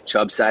want the Nick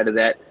Chubb side of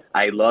that.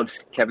 I love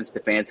Kevin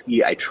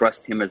Stefanski. I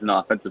trust him as an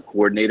offensive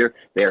coordinator.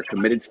 They are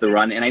committed to the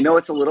run. And I know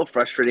it's a little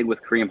frustrating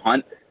with Kareem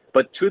Hunt,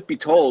 but truth be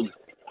told,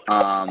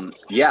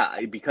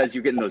 because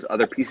you're getting those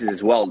other pieces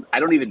as well.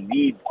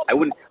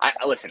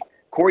 Listen,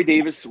 Corey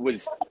Davis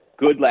was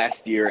good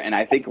last year, and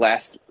I think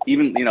he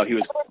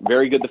was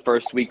very good the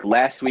first week.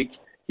 Last week,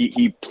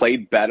 he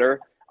played better.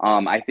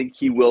 I think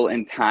he will,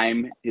 in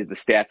time, the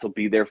stats will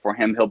be there for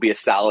him. He'll be a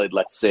solid,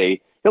 let's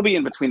say, he'll be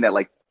in between that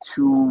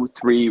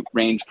 2-3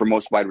 range for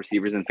most wide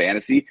receivers in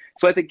fantasy.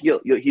 So I think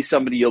he's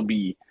somebody you'll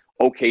be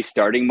okay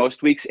starting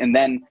most weeks. And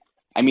then,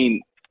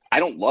 I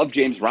don't love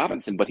James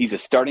Robinson, but he's a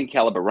starting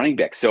caliber running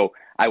back. So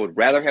I would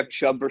rather have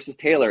Chubb versus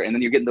Taylor, and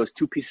then you're getting those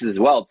two pieces as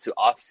well to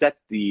offset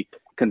the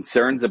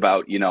concerns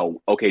about,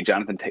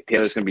 Jonathan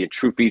Taylor's going to be a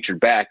true featured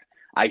back.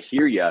 I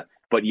hear you.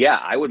 But, yeah,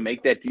 I would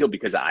make that deal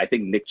because I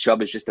think Nick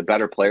Chubb is just a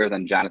better player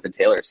than Jonathan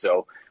Taylor.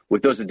 So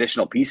with those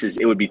additional pieces,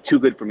 it would be too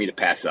good for me to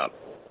pass up.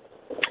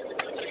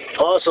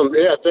 Awesome.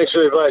 Yeah, thanks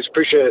for the advice.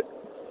 Appreciate it.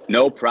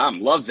 No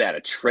problem. Love that.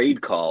 A trade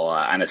call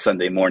on a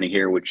Sunday morning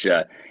here, which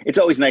it's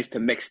always nice to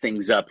mix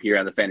things up here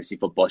on the Fantasy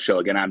Football Show.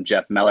 Again, I'm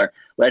Jeff Meller.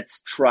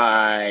 Let's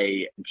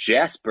try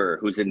Jasper,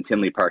 who's in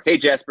Tinley Park. Hey,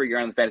 Jasper, you're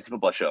on the Fantasy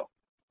Football Show.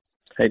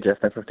 Hey, Jeff.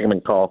 Thanks for taking my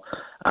call.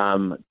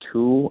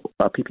 Two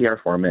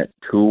PPR format,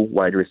 2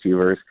 wide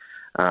receivers,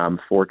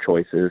 4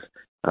 choices,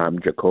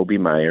 Jacoby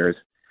Myers,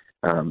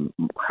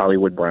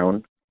 Hollywood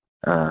Brown,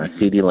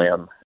 CeeDee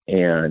Lamb,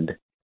 and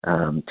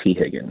T.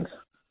 Higgins.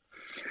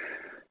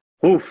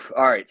 Oof.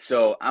 All right.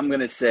 So I'm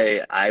going to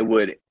say I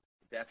would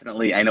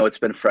definitely, I know it's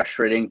been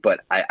frustrating,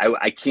 but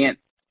I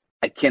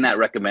cannot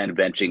recommend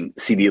benching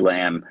CeeDee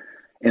Lamb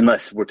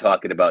unless we're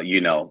talking about,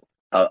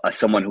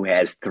 someone who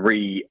has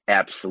 3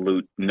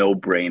 absolute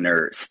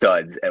no-brainer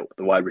studs at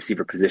the wide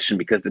receiver position,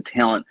 because the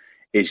talent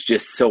is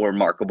just so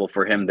remarkable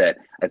for him that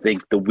I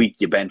think the week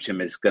you bench him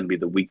is going to be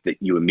the week that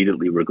you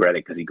immediately regret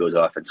it because he goes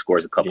off and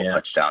scores a couple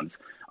touchdowns.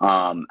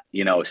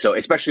 So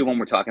especially when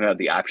we're talking about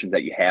the options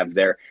that you have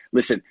there.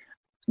 Listen,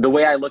 the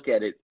way I look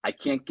at it, I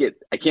can't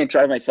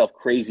drive myself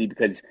crazy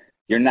because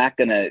you're not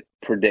going to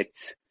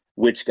predict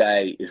which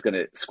guy is going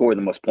to score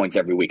the most points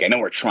every week. I know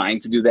we're trying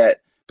to do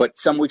that, but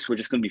some weeks we're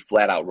just going to be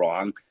flat out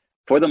wrong.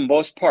 For the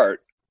most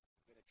part,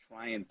 I'm going to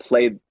try and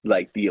play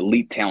like the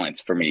elite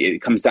talents for me. It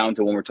comes down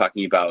to when we're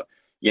talking about,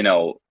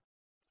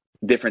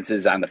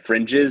 differences on the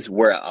fringes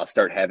where I'll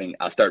start playing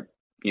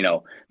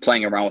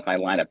around with my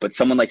lineup. But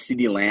someone like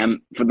CeeDee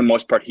Lamb, for the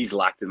most part, he's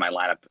locked in my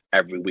lineup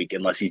every week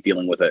unless he's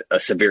dealing with a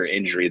severe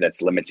injury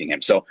that's limiting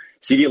him. So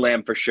CeeDee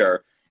Lamb for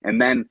sure. And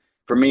then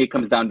for me, it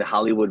comes down to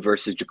Hollywood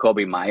versus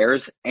Jakobi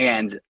Meyers.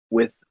 And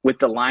with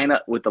the line,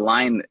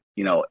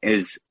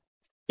 is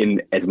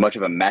in as much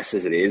of a mess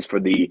as it is for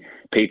the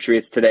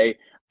Patriots today,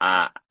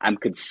 I'm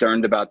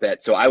concerned about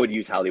that. So I would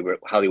use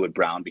Hollywood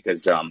Brown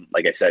because,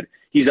 like I said,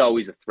 he's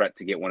always a threat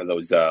to get one of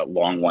those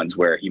long ones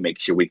where he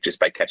makes your week just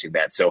by catching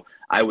that. So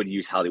I would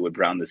use Hollywood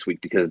Brown this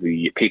week because of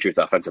the Patriots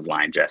offensive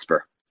line,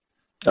 Jasper.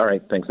 All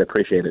right. Thanks. I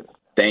appreciate it.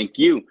 Thank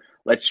you.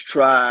 Let's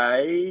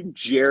try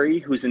Jerry,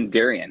 who's in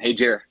Darien. Hey,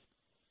 Jerry.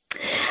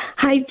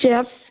 Hi,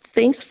 Jeff.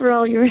 Thanks for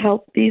all your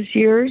help these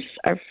years.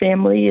 Our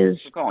family is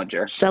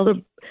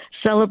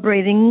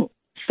celebrating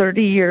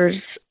 30 years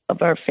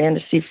of our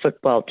fantasy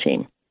football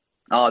team.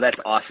 Oh,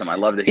 that's awesome. I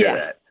love to hear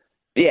that.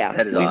 Yeah.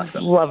 That is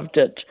awesome. Loved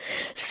it.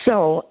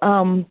 So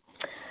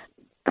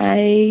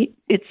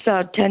it's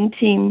a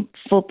 10-team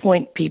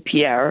full-point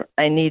PPR.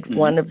 I need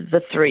one of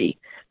the three,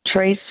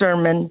 Trey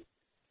Sermon,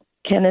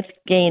 Kenneth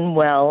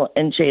Gainwell,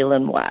 and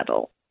Jalen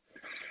Waddle.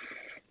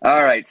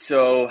 All right.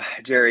 So,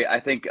 Jerry, I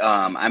think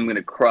I'm going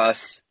to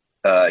cross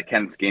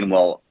Kenneth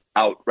Gainwell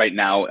out right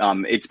now.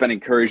 It's been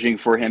encouraging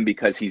for him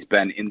because he's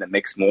been in the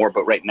mix more,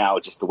 but right now,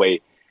 just the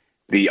way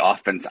the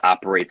offense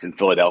operates in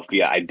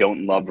Philadelphia, I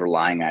don't love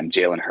relying on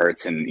Jalen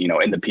Hurts. And,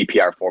 in the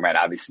PPR format,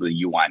 obviously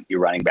you want your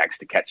running backs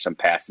to catch some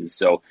passes.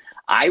 So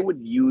I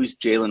would use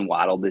Jalen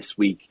Waddle this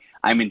week.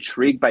 I'm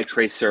intrigued by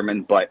Trey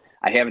Sermon, but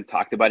I haven't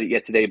talked about it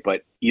yet today,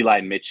 but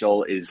Eli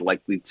Mitchell is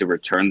likely to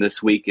return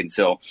this week. And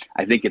so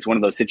I think it's one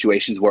of those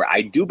situations where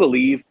I do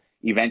believe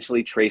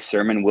eventually Trey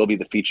Sermon will be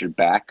the featured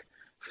back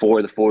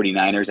for the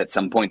 49ers at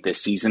some point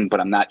this season, but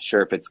I'm not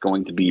sure if it's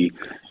going to be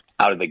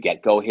out of the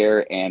get-go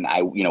here. And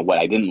what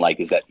I didn't like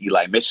is that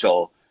Eli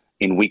Mitchell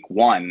in week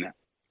 1,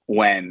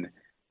 when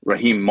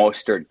Raheem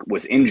Mostert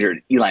was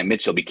injured, Eli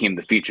Mitchell became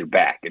the featured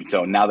back. And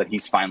so now that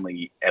he's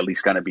finally at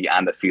least going to be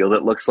on the field,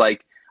 it looks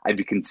like, I'd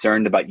be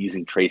concerned about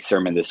using Trey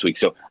Sermon this week.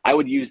 So I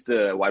would use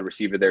the wide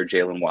receiver there,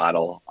 Jalen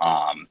Waddle.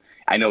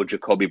 I know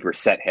Jacoby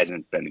Brissett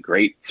hasn't been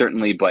great,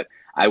 certainly, but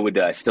I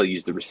would still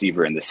use the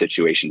receiver in this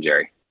situation,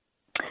 Jerry.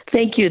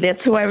 Thank you.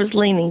 That's who I was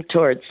leaning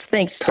towards.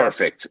 Thanks.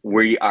 Perfect.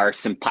 We are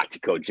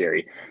simpatico,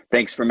 Jerry.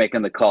 Thanks for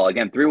making the call.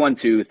 Again,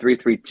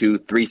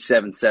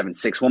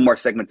 312-332-3776. One more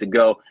segment to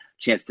go.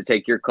 Chance to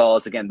take your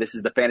calls. Again, this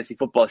is the Fantasy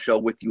Football Show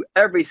with you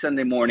every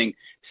Sunday morning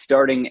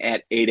starting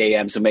at 8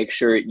 a.m. So make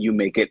sure you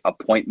make it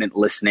appointment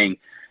listening.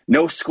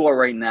 No score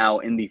right now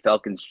in the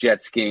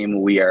Falcons-Jets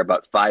game. We are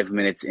about 5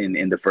 minutes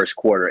in the first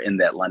quarter in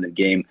that London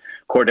game.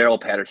 Cordarrelle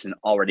Patterson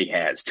already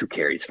has 2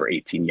 carries for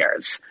 18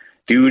 yards.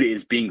 Dude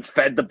is being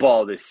fed the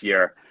ball this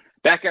year.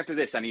 Back after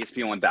this on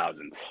ESPN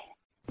 1000.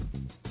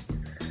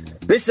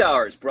 This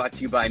hour is brought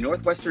to you by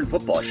Northwestern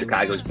Football,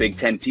 Chicago's Big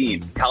Ten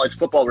team. College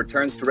football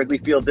returns to Wrigley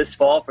Field this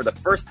fall for the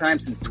first time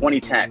since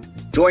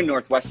 2010. Join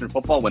Northwestern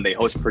Football when they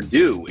host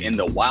Purdue in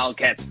the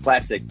Wildcats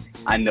Classic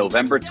on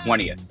November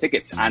 20th.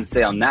 Tickets on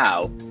sale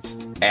now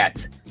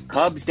at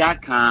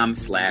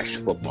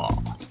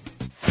Cubs.com/football.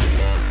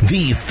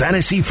 The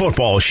Fantasy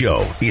Football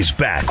Show is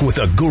back with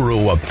the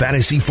guru of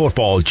fantasy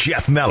football,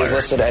 Jeff Meller. He's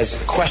listed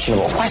as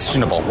questionable.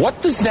 Questionable.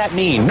 What does that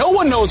mean? No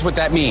one knows what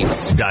that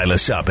means. Dial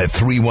us up at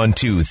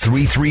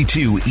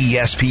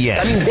 312-332-ESPN.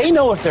 I mean, they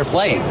know if they're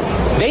playing.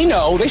 They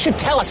know. They should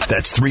tell us.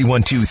 That's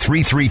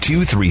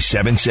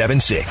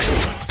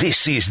 312-332-3776.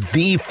 This is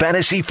the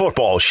Fantasy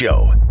Football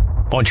Show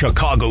on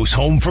Chicago's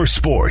home for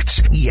sports,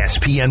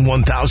 ESPN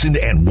 1000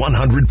 and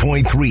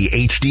 100.3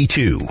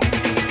 HD2.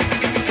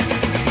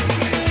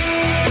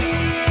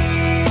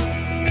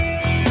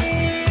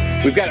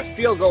 We've got a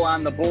field goal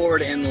on the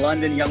board in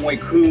London. Younghoe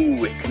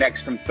Koo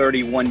connects from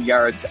 31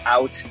 yards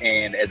out.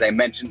 And as I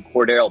mentioned,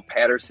 Cordarrelle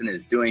Patterson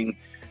is doing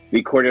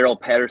the Cordarrelle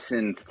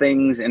Patterson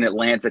things in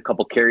Atlanta. A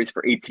couple carries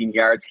for 18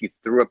 yards. He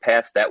threw a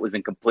pass that was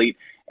incomplete.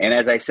 And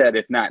as I said,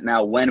 if not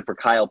now, when for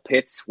Kyle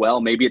Pitts? Well,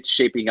 maybe it's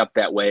shaping up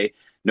that way.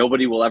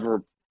 Nobody will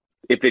ever,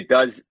 if it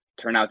does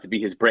turn out to be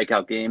his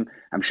breakout game,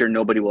 I'm sure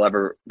nobody will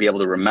ever be able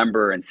to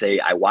remember and say,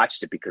 I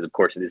watched it, because of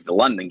course it is the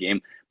London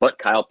game. But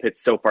Kyle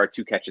Pitts so far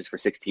 2 catches for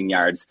 16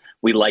 yards.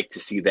 We like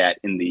to see that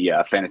in the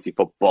fantasy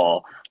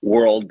football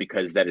world,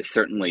 because that is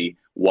certainly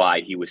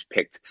why he was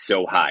picked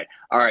so high.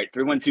 All right,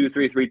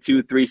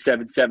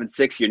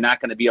 312-332-3776. You're not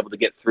going to be able to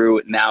get through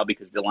it now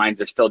because the lines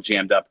are still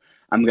jammed up.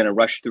 I'm going to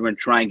rush through and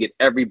try and get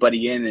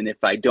everybody in, and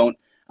if I don't,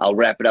 I'll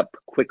wrap it up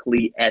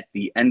quickly at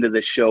the end of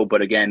the show.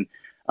 But again,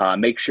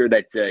 make sure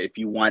that if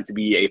you want to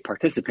be a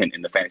participant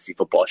in the Fantasy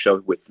Football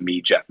Show with me,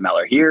 Jeff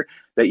Meller here,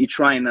 that you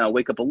try and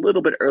wake up a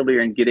little bit earlier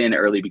and get in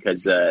early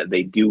because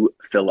they do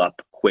fill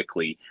up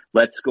quickly.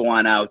 Let's go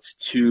on out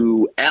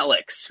to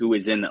Alex, who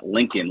is in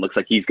Lincoln. Looks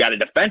like he's got a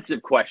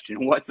defensive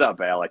question. What's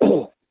up, Alex?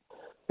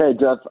 Hey,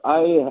 Jeff.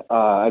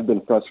 I've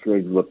been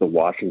frustrated with the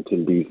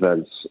Washington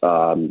defense.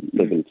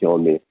 They've been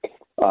killing me.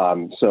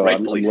 So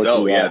rightfully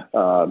so, yeah.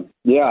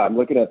 I'm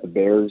looking at the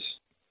Bears,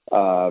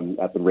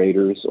 at the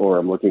Raiders, or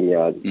I'm looking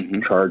at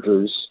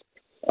Chargers.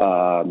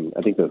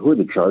 I think who are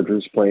the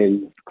Chargers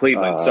playing?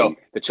 Cleveland. So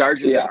the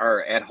Chargers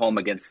are at home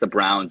against the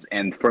Browns.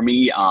 And for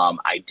me,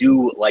 I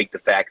do like the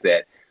fact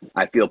that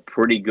I feel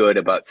pretty good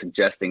about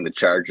suggesting the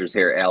Chargers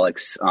here,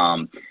 Alex.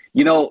 The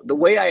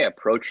way I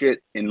approach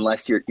it,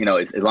 unless you're,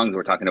 as long as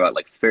we're talking about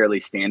like fairly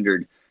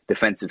standard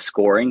defensive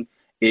scoring,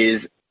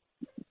 is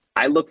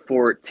I look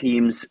for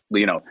teams,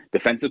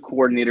 defensive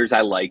coordinators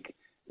I like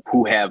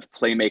who have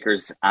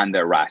playmakers on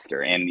their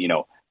roster. And,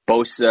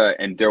 Bosa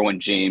and Derwin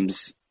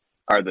James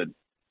are the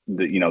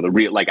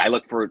real, I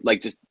look for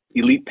just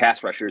elite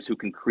pass rushers who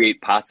can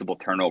create possible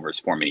turnovers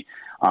for me.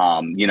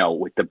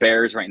 With the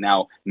Bears right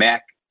now,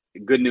 Mac,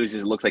 good news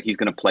is it looks like he's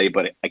going to play,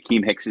 but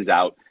Akeem Hicks is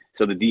out.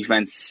 So the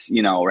defense,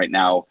 right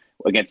now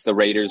against the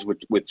Raiders,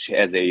 which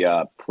has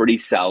a pretty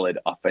solid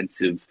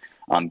offensive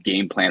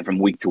game plan from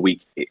week to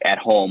week at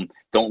home,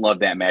 don't love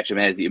that matchup.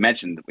 And as you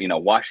mentioned,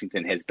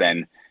 Washington has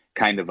been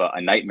kind of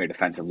a nightmare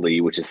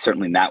defensively, which is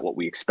certainly not what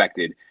we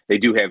expected. They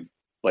do have,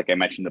 like I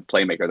mentioned, the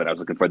playmaker that I was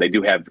looking for. They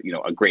do have,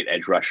 a great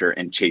edge rusher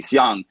and Chase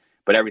Young,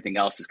 but everything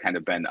else has kind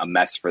of been a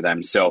mess for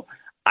them. So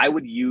I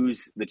would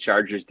use the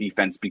Chargers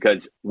defense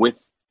because with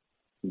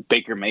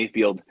Baker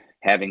Mayfield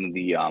having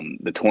the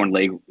torn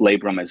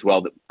labrum as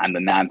well on the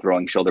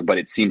non-throwing shoulder, but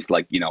it seems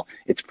like,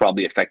 it's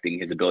probably affecting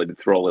his ability to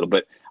throw a little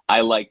bit.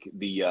 I like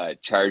the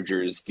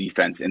Chargers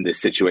defense in this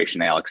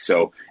situation, Alex.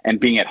 So, and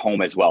being at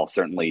home as well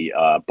certainly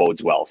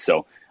bodes well.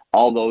 So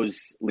all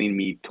those lean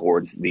me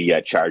towards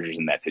the Chargers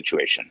in that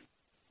situation.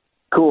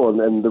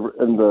 Cool, and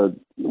the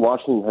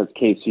Washington has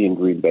KC and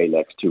Green Bay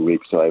next 2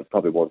 weeks, so I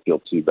probably won't feel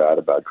too bad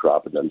about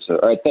dropping them. So,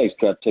 all right, thanks,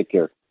 Jeff. Take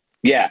care.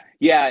 Yeah,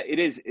 it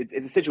is.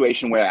 It's a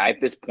situation where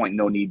at this point,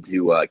 no need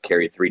to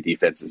carry three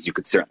defenses. You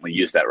could certainly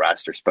use that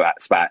roster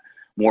spot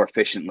more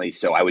efficiently.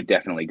 So I would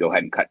definitely go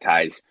ahead and cut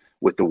ties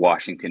with the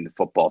Washington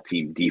football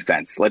team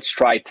defense. Let's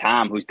try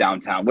Tom, who's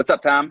downtown. What's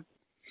up, Tom?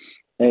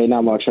 Hey,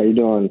 not much. How you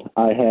doing?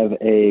 I have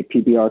a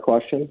PPR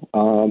question.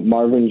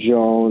 Marvin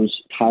Jones,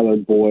 Tyler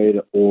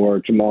Boyd,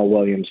 or Jamal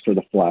Williams for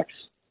the flex?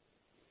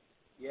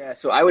 Yeah,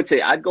 so I would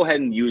say I'd go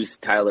ahead and use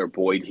Tyler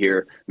Boyd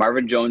here.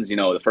 Marvin Jones,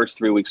 the first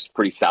 3 weeks was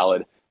pretty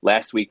solid.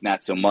 Last week,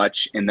 not so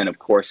much. And then, of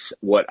course,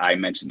 what I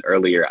mentioned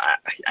earlier,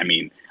 I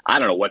mean, I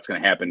don't know what's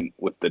going to happen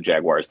with the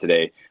Jaguars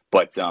today,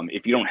 but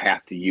if you don't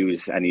have to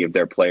use any of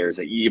their players,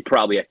 you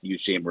probably have to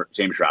use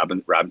James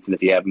Robinson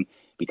if you have him,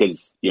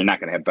 because you're not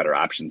going to have better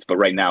options. But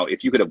right now,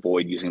 if you could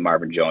avoid using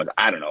Marvin Jones,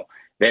 I don't know.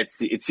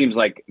 It seems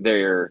like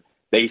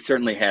they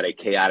certainly had a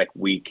chaotic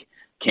week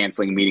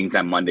canceling meetings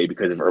on Monday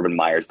because of Urban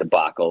Meyer's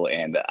debacle,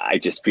 and I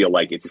just feel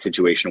like it's a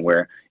situation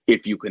where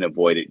if you can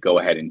avoid it, go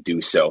ahead and do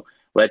so.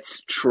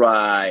 Let's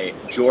try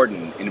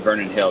Jordan in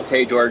Vernon Hills.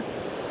 Hey, Jordan.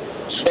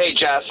 Hey,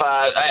 Jeff.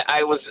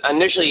 I was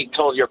initially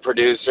told your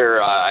producer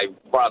I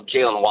brought up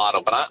Jalen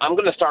Waddle, but I'm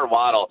going to start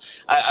Waddle.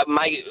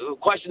 My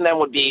question then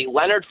would be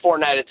Leonard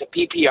Fournette. It's a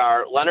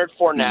PPR. Leonard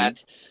Fournette.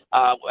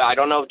 I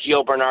don't know if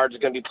Gio Bernard's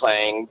going to be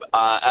playing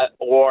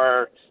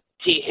or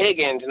T.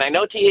 Higgins. And I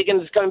know T.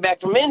 Higgins is coming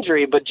back from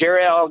injury, but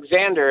Jerry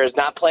Alexander is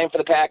not playing for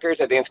the Packers.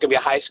 I think it's going to be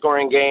a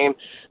high-scoring game.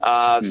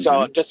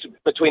 So just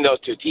between those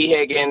two, T.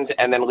 Higgins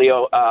and then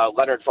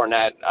Leonard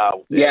Fournette.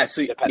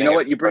 So you know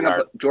what?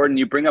 Jordan,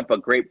 you bring up a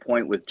great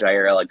point with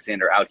Jair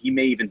Alexander out. He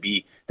may even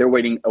be – they're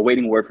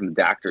awaiting word from the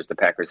doctors, the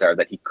Packers are,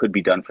 that he could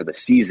be done for the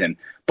season.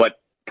 But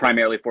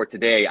primarily for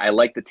today, I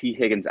like the T.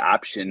 Higgins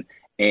option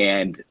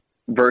and –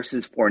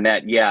 versus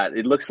Fournette,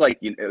 it looks like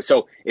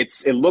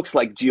it looks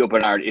like Gio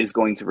Bernard is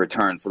going to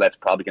return, so that's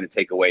probably going to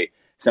take away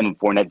some of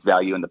Fournette's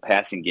value in the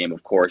passing game,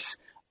 of course.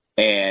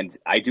 And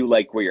I do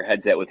like where your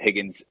head's at with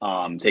Higgins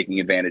taking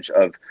advantage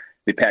of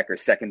the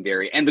Packers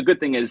secondary. And the good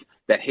thing is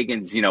that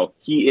Higgins,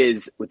 he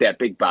is with that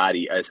big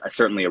body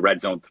certainly a red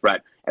zone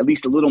threat, at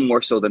least a little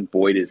more so than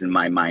Boyd is in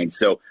my mind.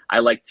 So I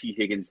like T.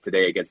 Higgins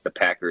today against the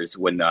Packers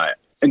when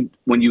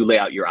you lay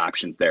out your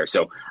options there.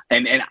 So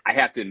and I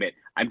have to admit,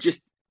 I'm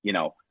just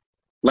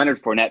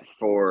Leonard Fournette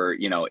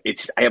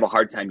I have a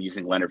hard time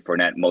using Leonard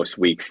Fournette most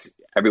weeks.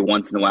 Every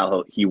once in a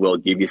while, he will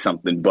give you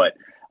something, but,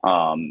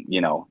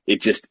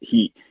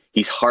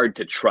 he's hard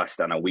to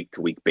trust on a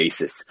week-to-week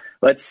basis.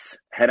 Let's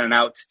head on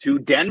out to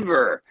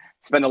Denver.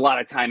 Spend a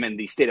lot of time in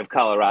the state of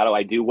Colorado.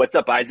 I do. What's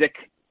up,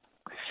 Isaac?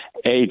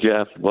 Hey,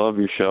 Jeff. Love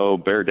your show.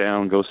 Bear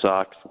down. Go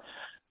Sox.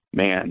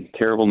 Man,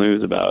 terrible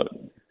news about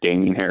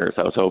Damien Harris.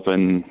 I was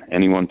hoping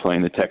anyone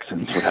playing the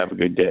Texans would have a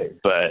good day,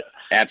 but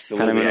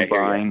absolutely kind of in a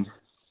bind.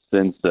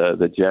 Since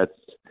the Jets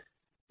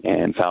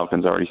and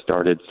Falcons already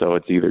started. So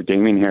it's either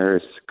Damien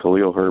Harris,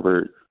 Khalil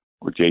Herbert,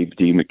 or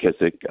J.D.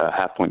 McKissick,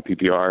 half-point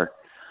PPR.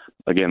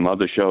 Again, love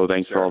the show.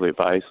 Thanks for all the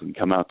advice, and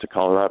come out to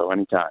Colorado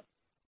anytime.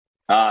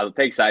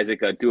 Thanks,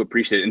 Isaac. I do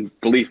appreciate it.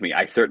 And believe me,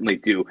 I certainly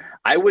do.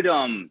 I would,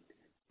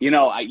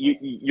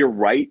 you're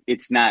right.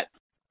 It's not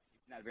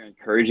very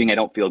encouraging. I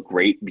don't feel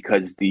great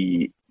because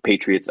the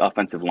Patriots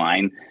offensive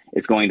line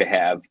is going to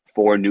have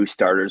 4 new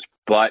starters,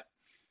 but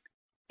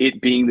it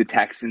being the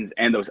Texans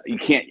and those,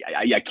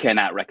 I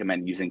cannot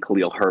recommend using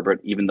Khalil Herbert,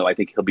 even though I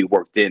think he'll be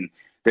worked in.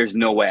 There's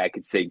no way I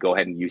could say go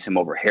ahead and use him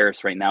over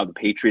Harris right now. The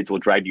Patriots will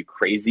drive you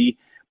crazy,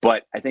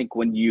 but I think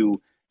when and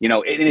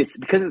it's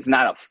because it's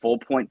not a full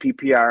point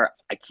PPR,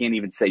 I can't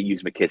even say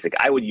use McKissick.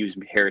 I would use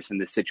Harris in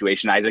this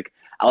situation, Isaac.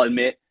 I'll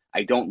admit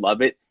I don't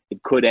love it.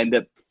 It could end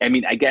up,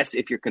 I guess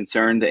if you're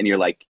concerned and you're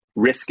like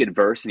risk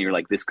adverse and you're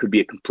like, this could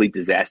be a complete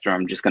disaster,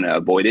 I'm just going to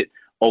avoid it.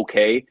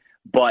 Okay.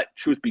 But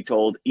truth be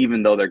told,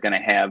 even though they're going to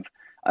have,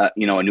 a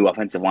new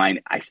offensive line,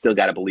 I still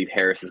got to believe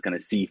Harris is going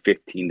to see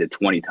 15 to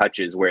 20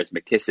 touches, whereas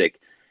McKissick,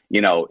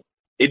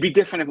 it'd be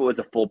different if it was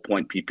a full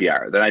point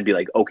PPR. Then I'd be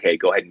like, okay,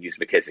 go ahead and use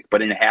McKissick.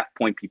 But in a half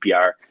point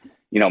PPR,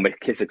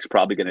 McKissick's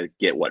probably going to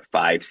get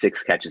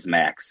 5-6 catches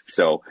max.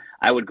 So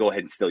I would go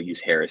ahead and still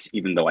use Harris,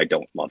 even though I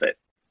don't love it.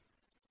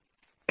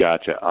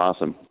 Gotcha.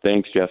 Awesome.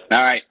 Thanks, Jeff.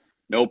 All right.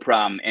 No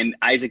problem. And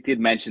Isaac did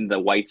mention the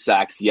White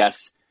Sox.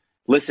 Yes.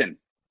 Listen,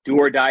 do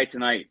or die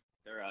tonight.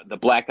 The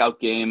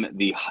blackout game.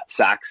 The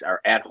Sox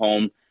are at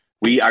home.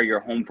 We are your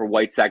home for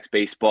White Sox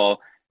baseball.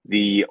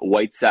 The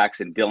White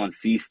Sox and Dylan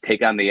Cease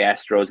take on the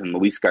Astros and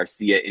Luis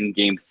Garcia in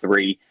Game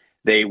 3.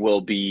 They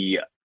will be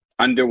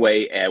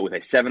underway with a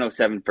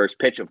 7:07 first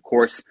pitch. Of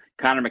course,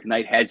 Connor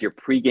McKnight has your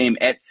pregame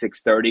at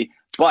 6:30,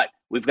 but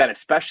we've got a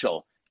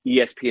special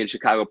ESPN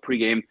Chicago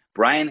pregame.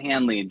 Brian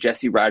Hanley and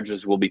Jesse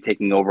Rogers will be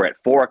taking over at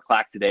 4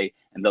 o'clock today,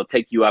 and they'll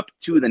take you up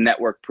to the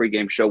network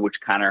pregame show,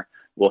 which Connor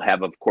will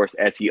have, of course,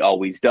 as he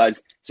always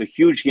does. So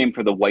huge game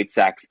for the White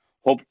Sox.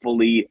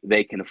 Hopefully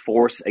they can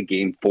force a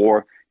Game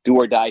 4. Do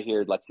or die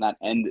here. Let's not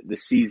end the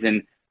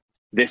season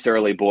this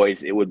early,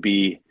 boys. It would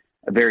be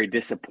a very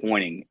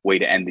disappointing way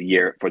to end the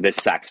year for this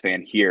Sox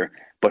fan here.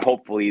 But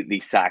hopefully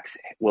the Sox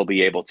will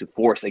be able to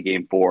force a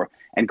Game 4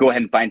 and go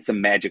ahead and find some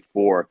magic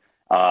for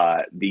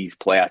these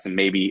playoffs and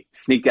maybe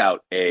sneak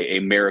out a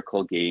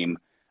miracle game,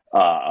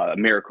 a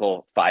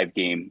miracle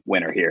 5-game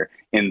winner here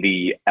in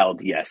the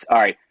LDS. All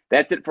right.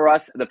 That's it for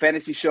us. The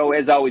Fantasy Show,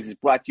 as always, is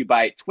brought to you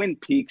by Twin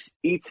Peaks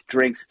Eats,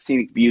 Drinks,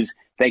 Scenic Views.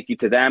 Thank you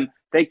to them.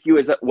 Thank you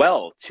as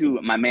well to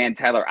my man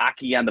Tyler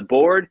Aki on the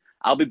board.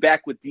 I'll be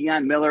back with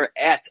Dion Miller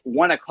at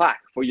 1 o'clock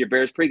for your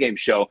Bears pregame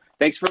show.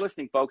 Thanks for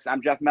listening, folks.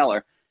 I'm Jeff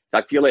Meller.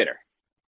 Talk to you later.